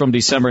Playhouse from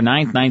December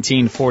 9th,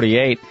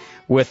 1948,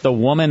 with The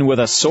Woman with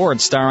a Sword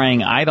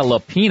starring Ida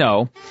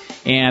Lupino,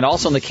 and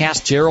also in the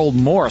cast Gerald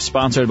Mohr,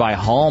 sponsored by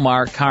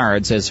Hallmark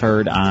Cards, as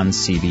heard on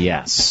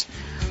CBS.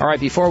 All right,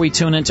 before we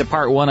tune into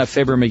part one of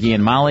Fibber McGee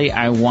and Molly,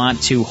 I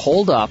want to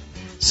hold up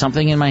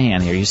something in my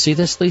hand here. You see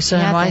this, Lisa?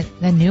 Yeah,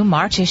 the new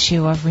March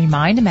issue of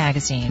Remind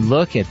magazine.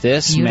 Look at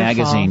this Beautiful.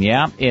 magazine.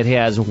 Yeah, it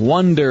has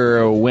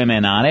Wonder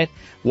Women on it.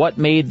 What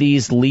made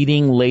these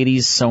leading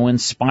ladies so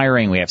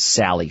inspiring? We have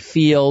Sally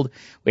Field.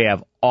 We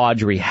have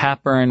Audrey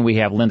Hepburn. We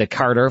have Linda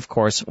Carter, of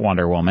course,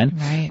 Wonder Woman.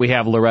 Right. We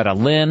have Loretta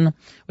Lynn.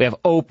 We have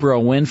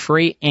Oprah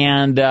Winfrey.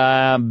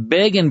 And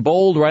big and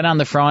bold right on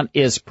the front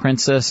is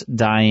Princess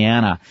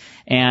Diana.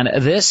 And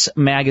this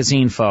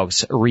magazine,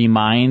 folks,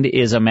 Remind,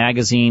 is a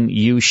magazine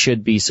you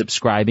should be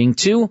subscribing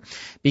to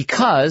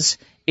because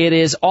it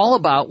is all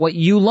about what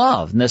you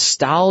love,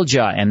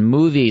 nostalgia and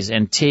movies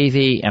and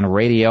TV and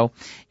radio.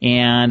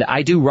 And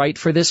I do write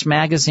for this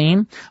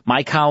magazine.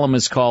 My column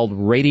is called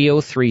Radio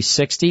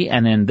 360.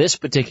 And in this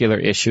particular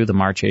issue, the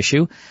March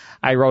issue,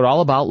 I wrote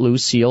all about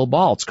Lucille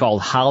Ball. It's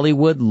called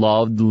Hollywood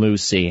Loved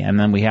Lucy. And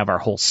then we have our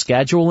whole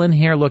schedule in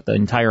here. Look, the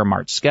entire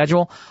March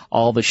schedule,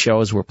 all the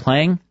shows we're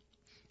playing.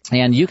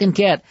 And you can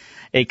get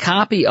a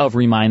copy of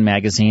Remind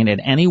magazine at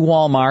any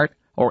Walmart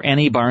or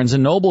any Barnes &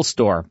 Noble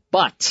store.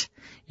 But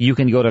you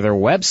can go to their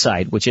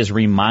website, which is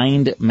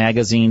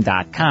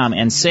remindmagazine.com,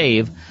 and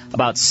save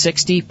about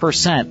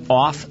 60%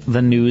 off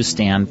the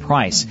newsstand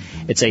price.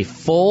 It's a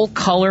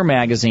full-color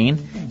magazine,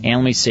 and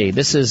let me see,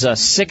 this is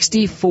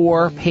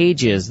 64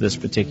 pages, this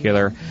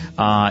particular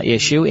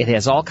issue. It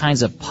has all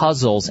kinds of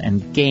puzzles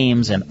and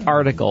games and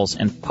articles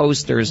and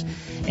posters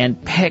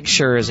and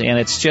pictures, and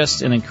it's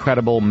just an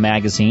incredible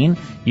magazine.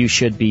 You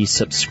should be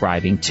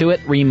subscribing to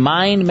it.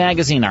 Remind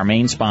Magazine, our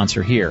main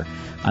sponsor here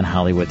on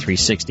Hollywood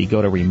 360.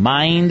 Go to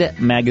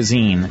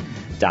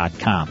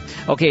remindmagazine.com.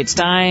 Okay, it's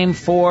time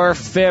for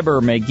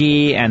Fibber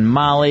McGee and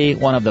Molly,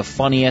 one of the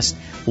funniest,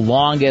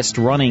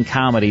 longest-running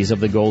comedies of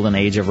the golden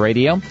age of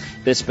radio.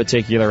 This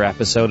particular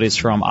episode is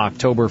from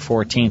October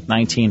 14th,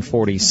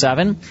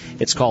 1947.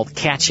 It's called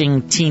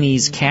Catching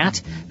Teeny's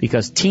Cat,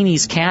 because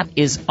Teeny's cat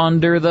is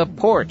under the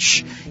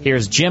porch.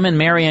 Here's Jim and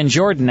Marian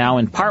Jordan now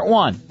in part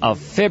one of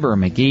Fibber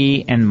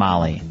McGee and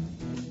Molly.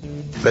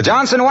 The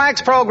Johnson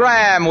Wax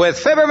Program with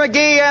Fibber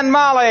McGee and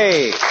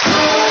Molly.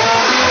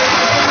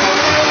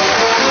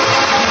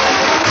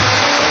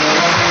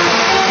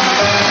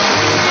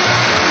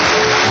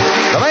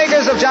 The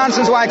makers of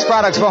Johnson's Wax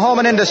Products for Home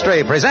and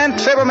Industry present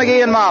Fibber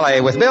McGee and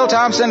Molly with Bill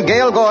Thompson,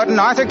 Gale Gordon,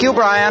 Arthur Q.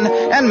 Bryan,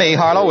 and me,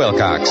 Harlow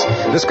Wilcox.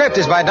 The script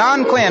is by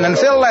Don Quinn and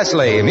Phil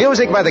Leslie.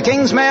 Music by the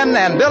King's Men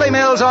and Billy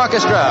Mills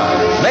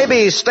Orchestra.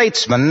 Maybe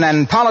statesmen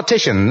and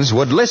politicians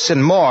would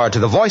listen more to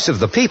the voice of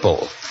the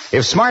people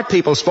if smart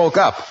people spoke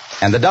up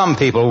and the dumb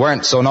people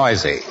weren't so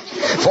noisy.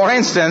 For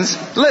instance,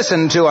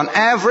 listen to an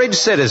average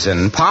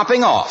citizen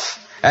popping off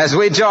as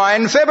we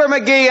join Fibber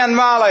McGee and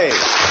Molly.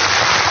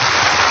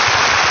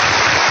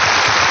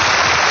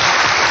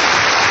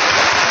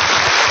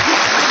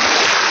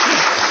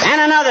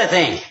 And another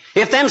thing,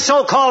 if them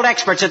so-called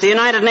experts at the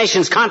United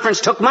Nations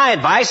conference took my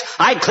advice,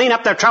 I'd clean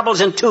up their troubles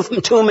in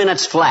 2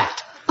 minutes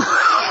flat.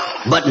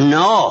 But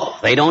no,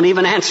 they don't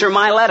even answer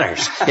my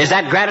letters. Is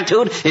that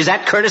gratitude? Is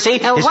that courtesy?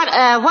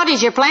 What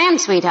is your plan,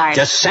 sweetheart?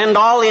 Just send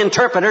all the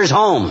interpreters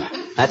home.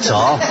 That's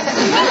all.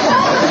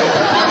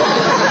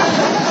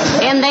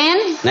 And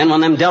then? Then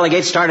when them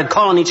delegates started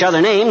calling each other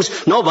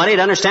names,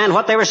 nobody'd understand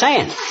what they were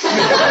saying.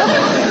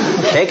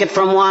 Take it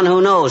from one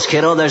who knows,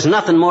 kiddo, there's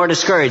nothing more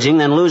discouraging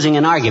than losing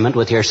an argument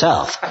with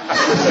yourself.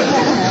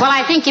 Well,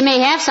 I think you may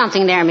have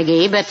something there,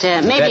 McGee, but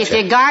maybe if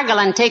you gargle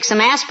and take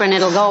some aspirin,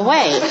 it'll go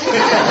away.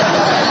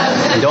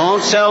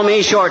 Don't sell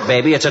me short,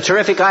 baby. It's a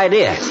terrific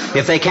idea.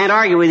 If they can't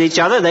argue with each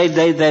other,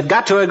 they've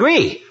got to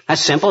agree.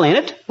 That's simple, ain't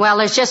it? Well,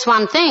 there's just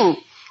one thing.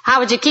 How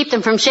would you keep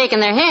them from shaking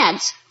their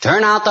heads?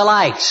 Turn out the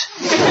lights.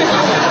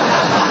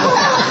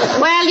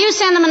 Well, you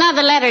send them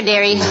another letter,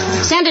 dearie.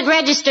 Send it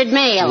registered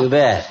mail. You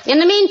bet. In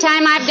the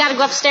meantime, I've got to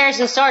go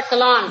upstairs and sort the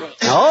laundry.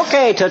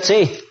 Okay,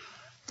 Tootsie.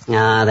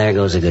 Ah, there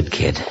goes a good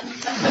kid.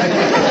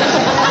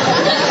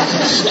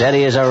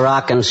 Steady as a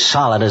rock and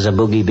solid as a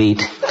boogie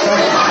beat.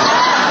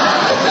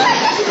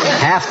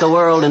 Half the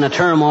world in a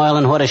turmoil,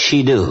 and what does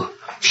she do?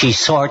 She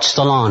sorts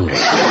the laundry.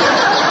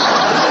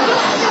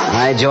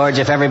 By George,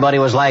 if everybody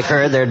was like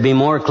her, there'd be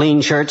more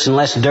clean shirts and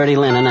less dirty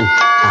linen and...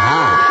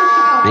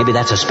 Aha! Maybe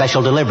that's a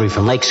special delivery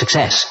from Lake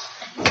Success.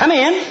 Come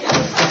in.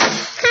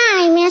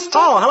 Hi, mister.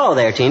 Oh, hello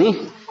there,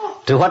 Teenie.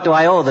 To what do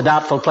I owe the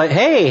doubtful play?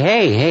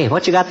 Hey,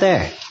 what you got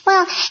there?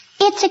 Well,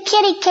 it's a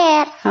kitty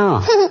cat.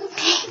 Oh.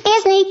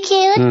 Isn't he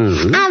cute?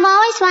 Mm-hmm. I've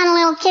always wanted a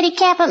little kitty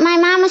cat, but my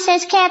mama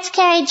says cats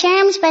carry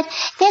germs, but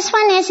this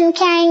one isn't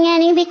carrying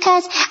any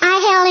because I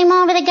held him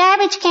over the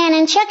garbage can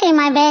and shook him,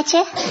 I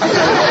betcha.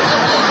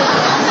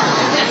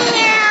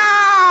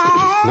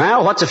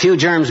 Well, what's a few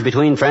germs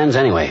between friends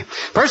anyway?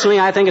 Personally,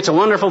 I think it's a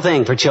wonderful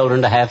thing for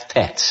children to have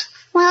pets.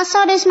 Well,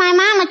 so does my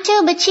mama,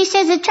 too, but she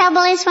says the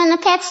trouble is when the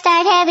pets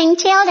start having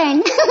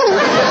children.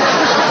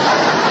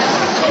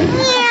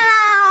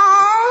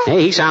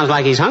 Hey, he sounds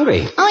like he's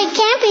hungry. Oh, he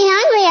can't be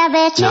hungry, I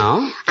bet you.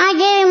 No? I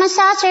gave him a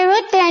saucer of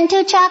root beer and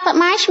 2 chocolate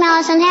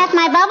marshmallows and half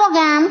my bubble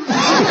gum.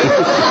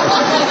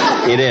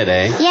 You did,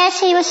 eh? Yes,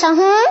 he was so,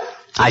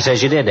 I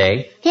says you did,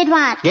 eh? Did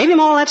what? Gave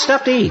him all that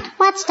stuff to eat.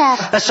 What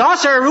stuff? A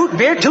saucer of root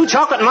beer, 2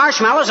 chocolate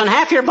marshmallows, and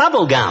half your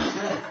bubble gum.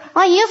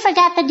 Oh, you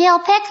forgot the dill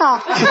pickle.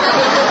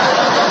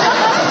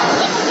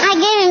 I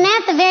gave him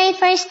that the very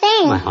first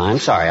thing. Well, I'm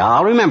sorry.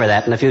 I'll remember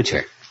that in the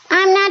future.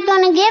 I'm not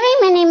going to give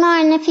him any more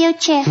in the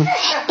future.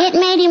 It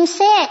made him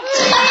sick.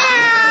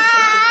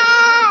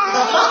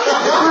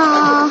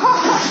 Oh,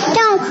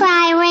 don't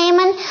cry,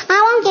 Raymond.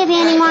 I won't give you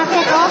any more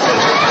pickles.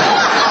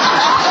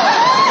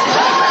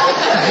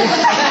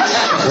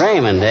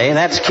 Raymond, eh?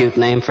 That's a cute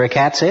name for a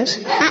cat, sis.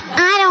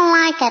 I don't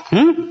like it.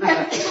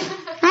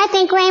 I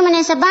think Raymond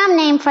is a bum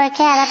name for a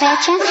cat, I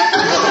betcha.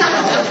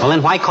 Well,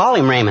 then why call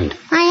him Raymond?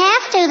 I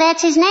have to.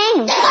 That's his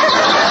name.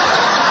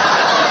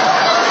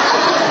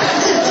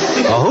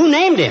 Well, who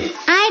named him?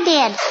 I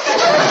did.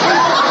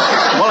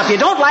 Well, if you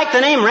don't like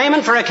the name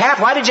Raymond for a cat,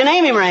 why did you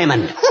name him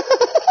Raymond?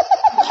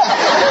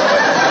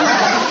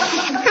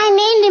 I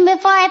named him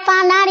before I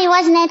found out he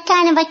wasn't that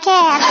kind of a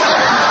cat.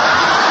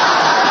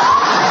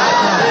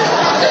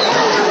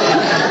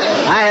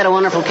 I had a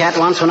wonderful cat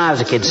once when I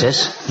was a kid,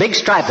 sis. Big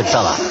striped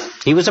fella.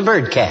 He was a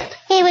bird cat.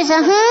 He was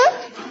a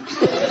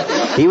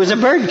He was a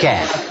bird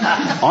cat.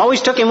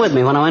 Always took him with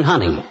me when I went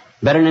hunting.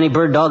 Better than any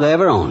bird dog I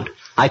ever owned.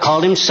 I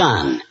called him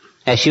Son.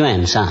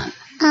 S-U-N, Son.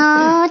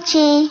 Oh,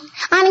 gee.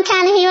 On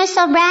account of he was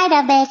so bright,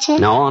 I bet you.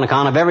 No, on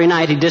account of every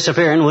night he'd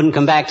disappear and wouldn't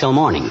come back till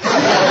morning.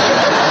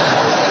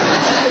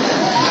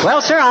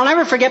 Well, sir, I'll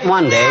never forget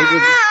one day.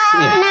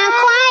 Now,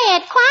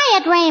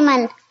 quiet,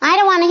 Raymond. I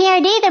don't want to hear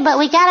it either, but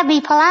we gotta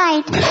be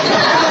polite.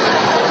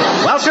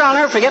 Well, sir, I'll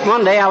never forget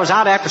one day I was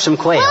out after some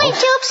quail. Willie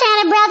Jukes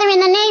had a brother in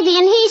the Navy,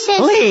 and he says...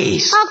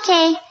 Please.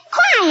 Okay.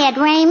 Quiet,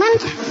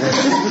 Raymond.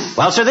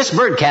 Well, sir, this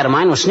bird cat of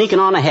mine was sneaking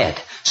on ahead,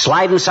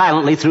 sliding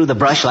silently through the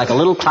brush like a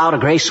little cloud of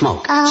gray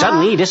smoke.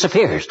 Suddenly he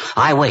disappears.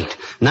 I wait,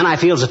 and then I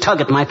feels a tug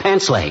at my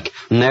pants leg,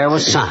 and there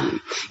was Son.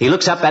 He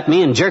looks up at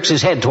me and jerks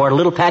his head toward a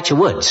little patch of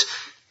woods.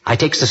 I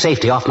takes the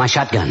safety off my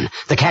shotgun.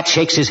 The cat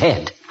shakes his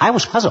head. I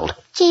was puzzled.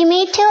 Gee,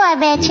 me too, I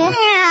bet you.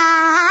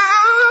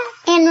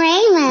 And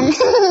Raymond.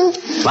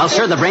 Well,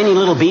 sir, the brainy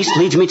little beast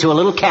leads me to a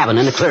little cabin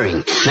in a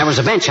clearing. There was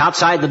a bench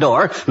outside the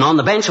door, and on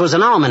the bench was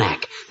an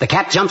almanac. The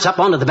cat jumps up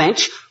onto the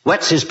bench,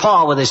 wets his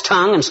paw with his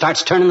tongue, and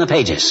starts turning the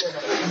pages.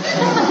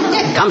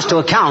 Comes to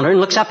a calendar and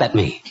looks up at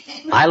me.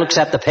 I looks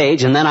at the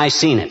page, and then I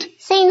seen it.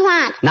 Seen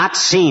what? Not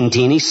seen,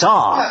 Teeny,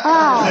 saw.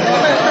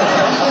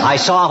 Oh. I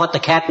saw what the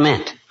cat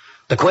meant.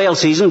 The quail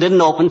season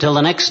didn't open till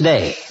the next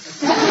day.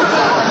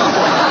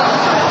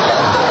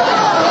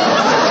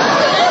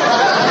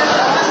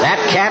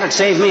 That cat had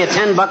saved me a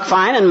 $10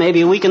 fine and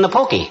maybe a week in the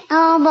pokey.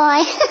 Oh,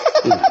 boy.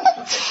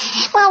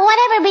 Well,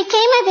 whatever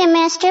became of him,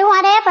 mister?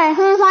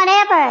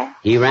 Whatever.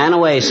 He ran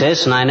away,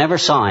 sis, and I never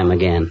saw him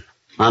again.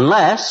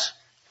 Unless...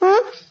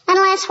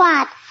 Unless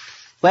what?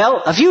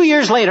 Well, a few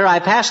years later, I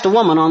passed a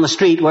woman on the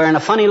street wearing a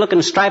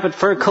funny-looking striped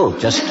fur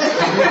coat, just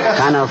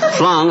kind of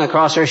flung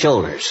across her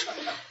shoulders.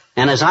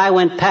 And as I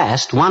went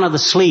past, one of the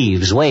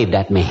sleeves waved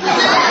at me.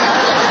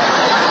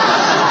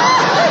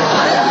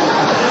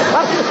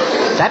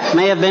 That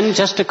may have been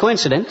just a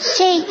coincidence.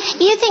 Gee,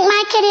 you think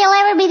my kitty will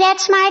ever be that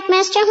smart,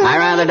 mister? I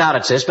rather doubt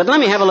it, sis, but let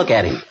me have a look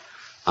at him.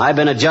 I've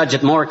been a judge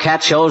at more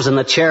cat shows than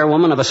the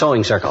chairwoman of a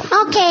sewing circle.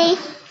 Okay.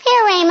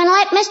 Here, Raymond,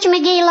 let Mr.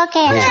 McGee look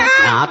at it.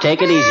 Now,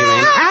 take it easy,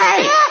 Raymond.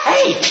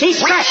 Hey, he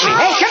scratched me.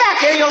 Hey, come back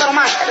here, you little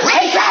monster.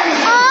 Hey, grab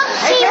him. Oh,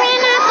 she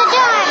ran out the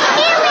door.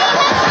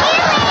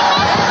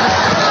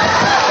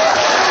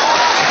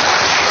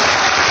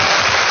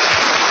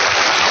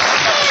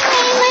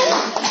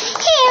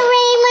 Here,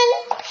 Raymond.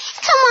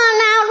 Come on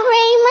out,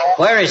 Raymond.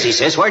 Where is he,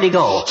 sis? Where'd he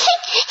go?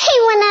 He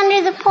went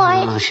under the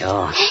porch. Oh,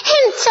 sure. And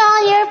it's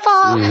all your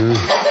fault. Mm-hmm.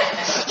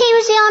 He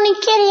was the only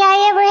kitty I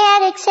ever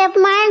had except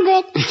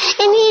Margaret,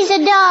 and he's a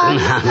dog.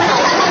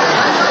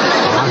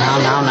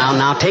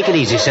 Now, take it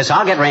easy, sis.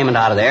 I'll get Raymond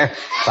out of there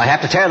if I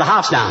have to tear the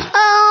house down.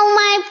 Oh,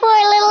 my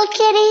poor little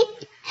kitty.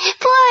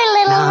 Poor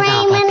little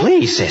Raymond. Now,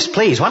 please, sis,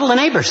 please. What'll the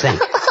neighbors think?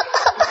 If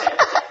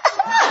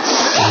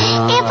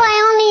I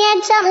only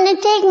had something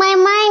to take my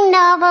mind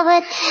off of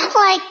it,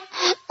 like,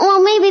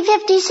 well, maybe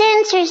 50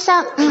 cents or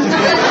something.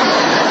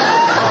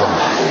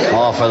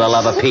 Oh, for the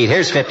love of Pete.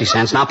 Here's 50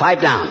 cents. Now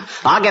pipe down.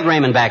 I'll get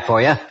Raymond back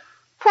for you.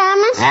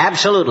 Promise?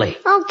 Absolutely.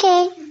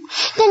 Okay.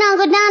 Then I'll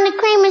go down to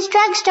Kramer's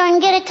drugstore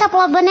and get a couple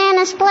of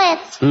banana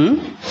splits.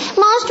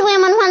 Most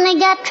women, when they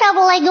got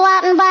trouble, they go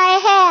out and buy a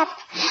hat.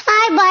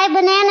 I buy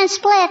banana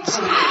splits.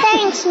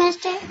 Thanks,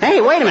 mister.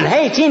 Hey, wait a minute.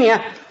 Hey,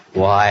 Tina.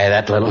 Why,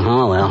 that little...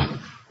 Oh, well...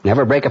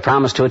 Never break a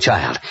promise to a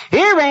child.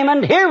 Here,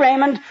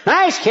 Raymond.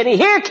 Nice kitty.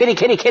 Here, kitty.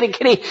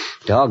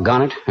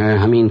 Doggone it.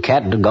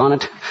 Cat, doggone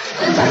it.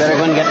 I better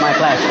go and get my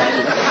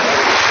flashlight.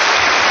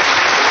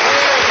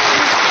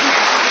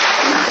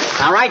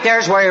 Now, right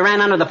there's where he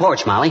ran under the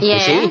porch, Molly. Yeah, you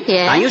see?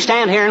 yeah. Now, you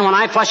stand here, and when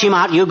I flush him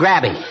out, you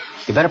grab him.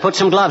 You better put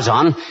some gloves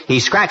on. He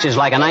scratches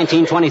like a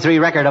 1923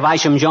 record of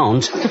Isham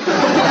Jones.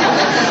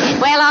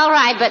 Well, all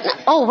right, but...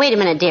 Oh, wait a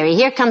minute, dearie.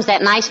 Here comes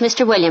that nice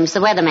Mr. Williams, the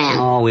weatherman.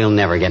 Oh, we'll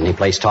never get any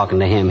place talking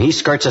to him. He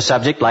skirts a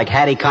subject like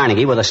Hattie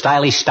Carnegie with a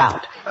stylish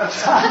stout.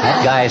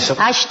 That guy is so...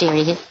 Hush,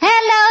 dearie.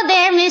 Hello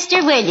there,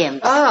 Mr.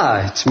 Williams.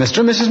 Ah, it's Mr.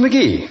 and Mrs.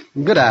 McGee.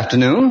 Good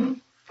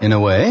afternoon, in a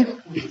way.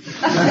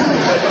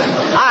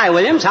 Hi,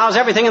 Williams. How's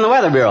everything in the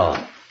Weather Bureau?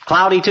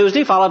 Cloudy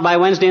Tuesday, followed by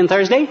Wednesday and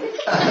Thursday?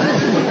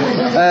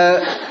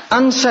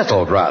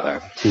 Unsettled,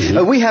 rather.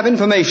 We have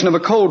information of a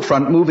cold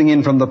front moving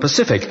in from the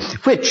Pacific,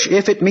 which,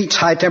 if it meets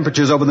high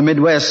temperatures over the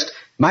Midwest,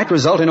 might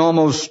result in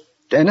almost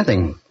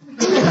anything.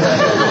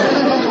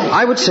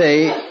 I would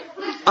say,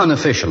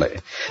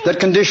 unofficially, that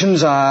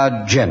conditions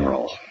are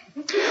general.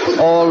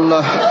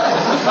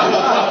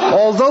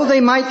 Although they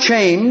might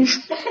change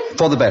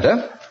for the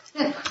better,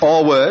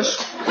 or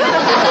worse,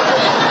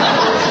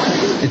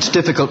 it's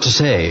difficult to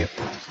say.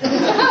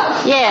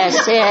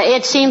 Yes,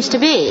 it seems to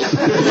be.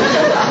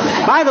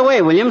 By the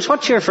way, Williams,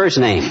 what's your first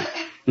name?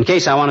 In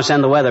case I want to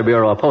send the Weather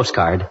Bureau a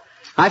postcard.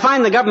 I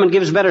find the government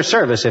gives better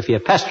service if you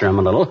pester them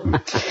a little.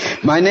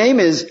 My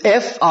name is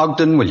F.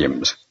 Ogden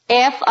Williams.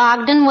 F.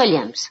 Ogden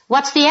Williams.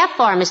 What's the F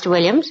for, Mr.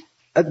 Williams?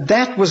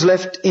 That was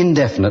left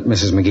indefinite,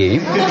 Mrs. McGee.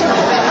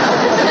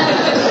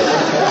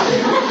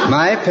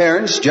 My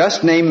parents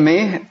just named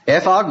me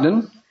F.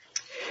 Ogden.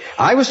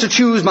 I was to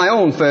choose my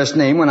own first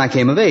name when I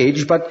came of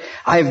age, but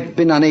I've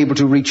been unable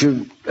to reach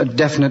a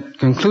definite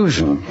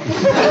conclusion.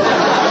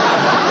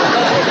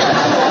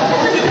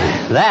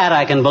 That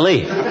I can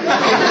believe.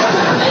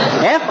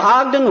 F.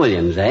 Ogden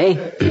Williams, eh?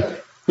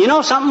 You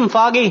know something,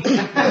 Foggy?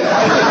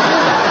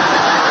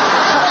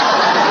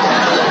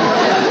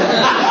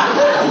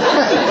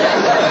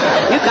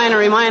 You kind of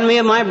remind me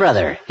of my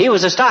brother. He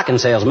was a stocking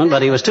salesman,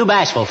 but he was too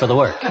bashful for the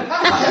work.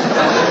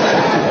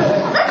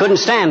 Couldn't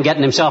stand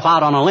getting himself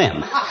out on a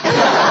limb.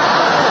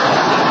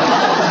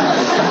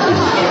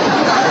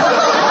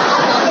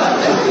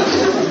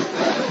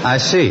 I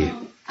see.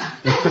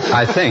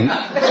 I think.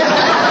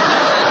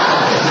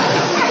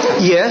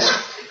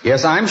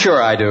 Yes, I'm sure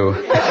I do.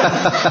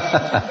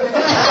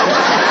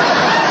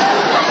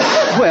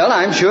 Well,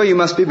 I'm sure you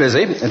must be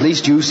busy. At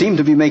least you seem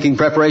to be making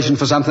preparation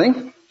for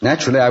something.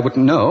 Naturally, I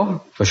wouldn't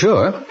know, for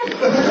sure.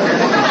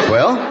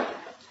 Well,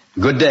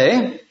 good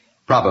day.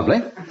 Probably.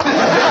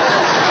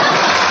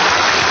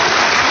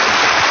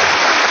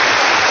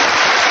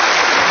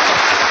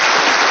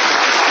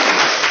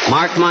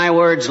 Mark my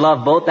words,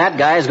 Love Boat, that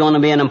guy's going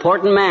to be an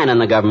important man in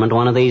the government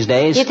one of these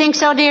days. You think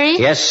so, dearie?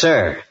 Yes,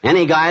 sir.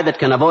 Any guy that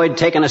can avoid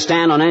taking a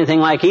stand on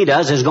anything like he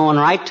does is going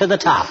right to the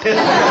top.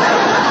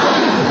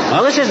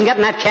 Well, this isn't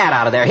getting that cat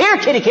out of there. Here,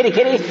 kitty, kitty,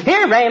 kitty.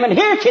 Here, Raymond.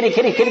 Here, kitty,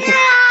 kitty, kitty, kitty.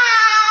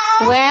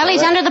 Well,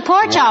 he's under the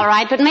porch all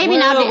right, but maybe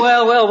not...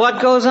 Well,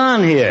 what goes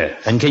on here?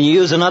 And can you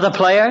use another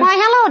player? Why,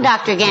 hello,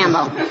 Dr.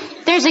 Gamble.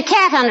 There's a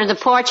cat under the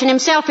porch, and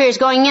himself here's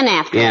going in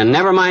after. Yeah,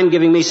 never mind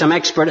giving me some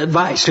expert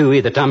advice, too,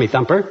 either, Tommy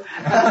Thumper.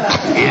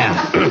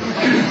 Yeah.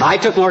 I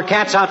took more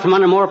cats out from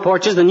under more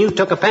porches than you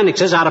took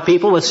appendixes out of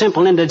people with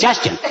simple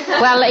indigestion.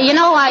 Well,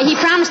 he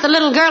promised the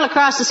little girl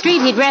across the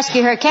street he'd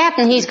rescue her cat,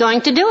 and he's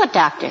going to do it,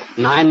 Doctor.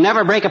 I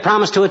never break a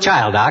promise to a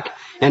child, Doc.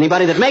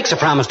 Anybody that makes a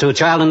promise to a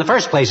child in the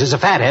first place is a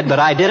fathead, but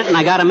I did it, and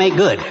I gotta make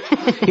good.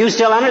 You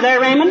still under there,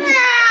 Raymond?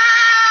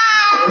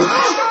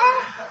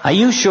 Are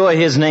you sure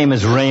his name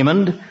is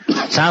Raymond?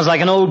 Sounds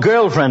like an old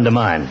girlfriend of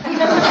mine.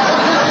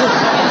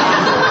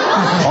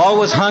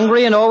 Always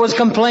hungry and always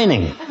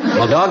complaining.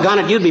 Well, doggone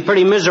it, you'd be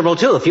pretty miserable,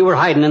 too, if you were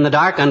hiding in the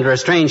dark under a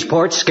strange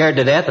porch, scared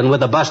to death, and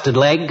with a busted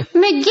leg.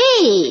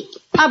 McGee!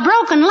 A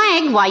broken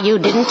leg? Why, you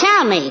didn't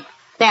tell me.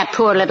 That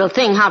poor little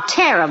thing, how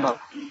terrible.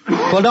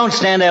 Well, don't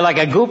stand there like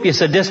a goop, you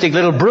sadistic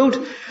little brute.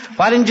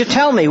 Why didn't you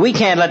tell me? We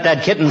can't let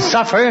that kitten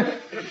suffer.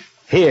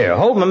 Here,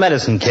 hold my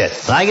medicine kit.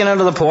 When I get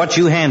under the porch,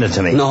 you hand it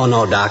to me. No,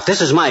 Doc.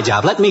 This is my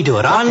job. Let me do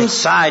it. One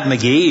side,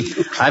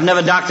 McGee. I've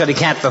never doctored a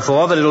cat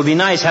before, but it'll be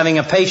nice having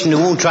a patient who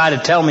won't try to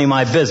tell me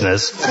my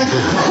business.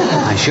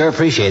 I sure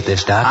appreciate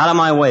this, Doc. Out of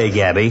my way,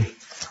 Gabby.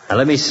 Now,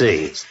 let me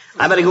see.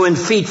 I better go in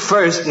feet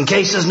first in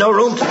case there's no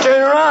room to turn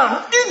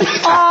around.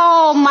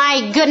 Oh,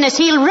 my goodness.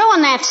 He'll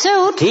ruin that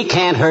suit. He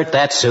can't hurt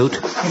that suit.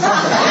 He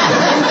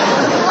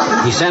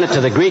sent it to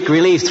the Greek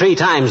Relief 3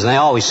 times, and they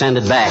always send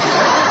it back.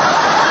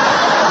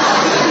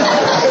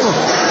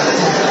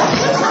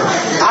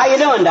 How you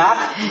doing, Doc?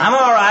 I'm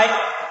all right.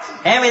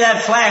 Hand me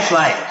that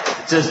flashlight.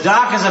 It's as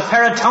dark as a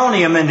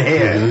peritoneum in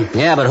here. Mm-hmm.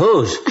 Yeah, but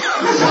whose?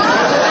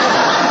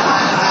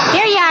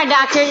 Here you are,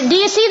 Doctor. Do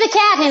you see the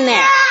cat in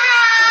there?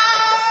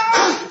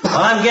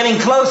 Well, I'm getting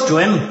close to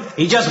him.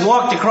 He just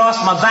walked across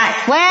my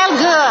back. Well,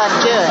 good.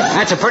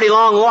 That's a pretty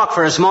long walk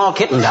for a small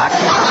kitten, Doc.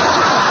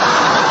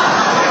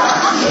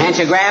 Can't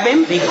you grab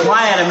him? Be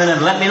quiet a minute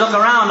and let me look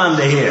around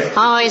under here.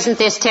 Oh, isn't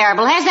this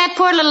terrible? Has that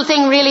poor little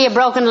thing really a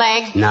broken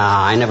leg? No,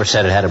 I never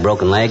said it had a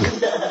broken leg.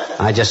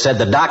 I just said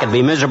the Doc would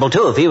be miserable,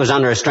 too, if he was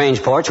under a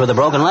strange porch with a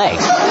broken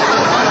leg.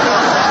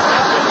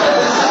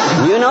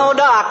 You know,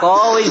 Doc,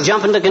 always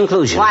jumping to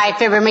conclusions. Why,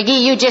 Fibber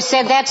McGee, you just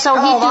said that so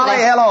Hello, he'd do Molly.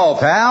 that. Hello,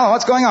 pal.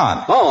 What's going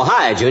on? Oh,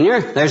 hi, Junior.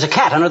 There's a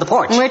cat under the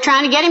porch. We're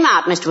trying to get him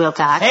out, Mr.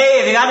 Wilcox. Hey,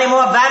 have you got any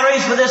more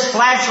batteries for this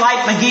flashlight,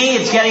 McGee?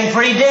 It's getting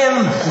pretty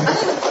dim.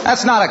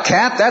 That's not a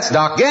cat. That's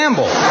Doc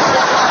Gamble.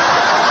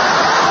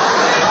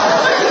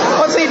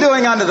 What's he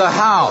doing under the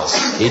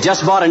house? He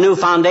just bought a new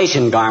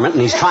foundation garment,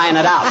 and he's trying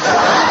it out.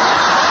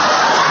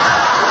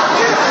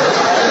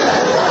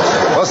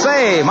 Well,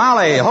 say,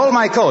 Molly, hold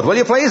my coat, will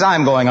you please?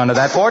 I'm going under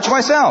that porch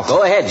myself.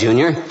 Go ahead,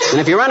 Junior. And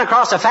if you run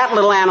across a fat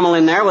little animal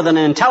in there with an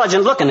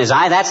intelligent look in his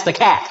eye, that's the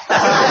cat.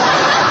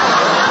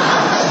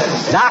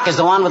 Doc is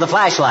the one with the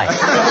flashlight.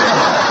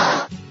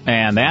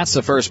 And that's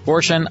the first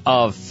portion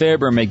of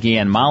Fibber McGee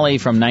and Molly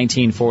from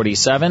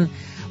 1947.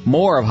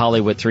 More of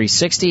Hollywood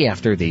 360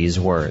 after these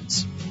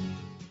words.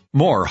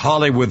 More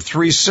Hollywood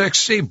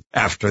 360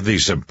 after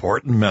these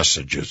important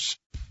messages.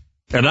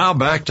 And now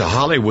back to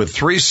Hollywood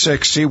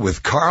 360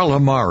 with Carl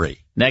Amari.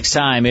 Next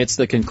time, it's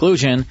the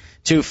conclusion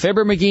to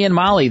Fibber McGee and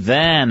Molly.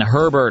 Then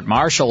Herbert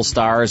Marshall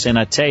stars in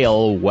a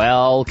tale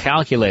well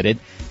calculated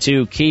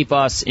to keep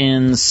us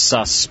in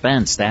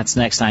suspense. That's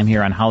next time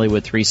here on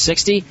Hollywood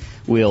 360.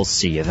 We'll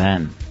see you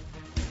then.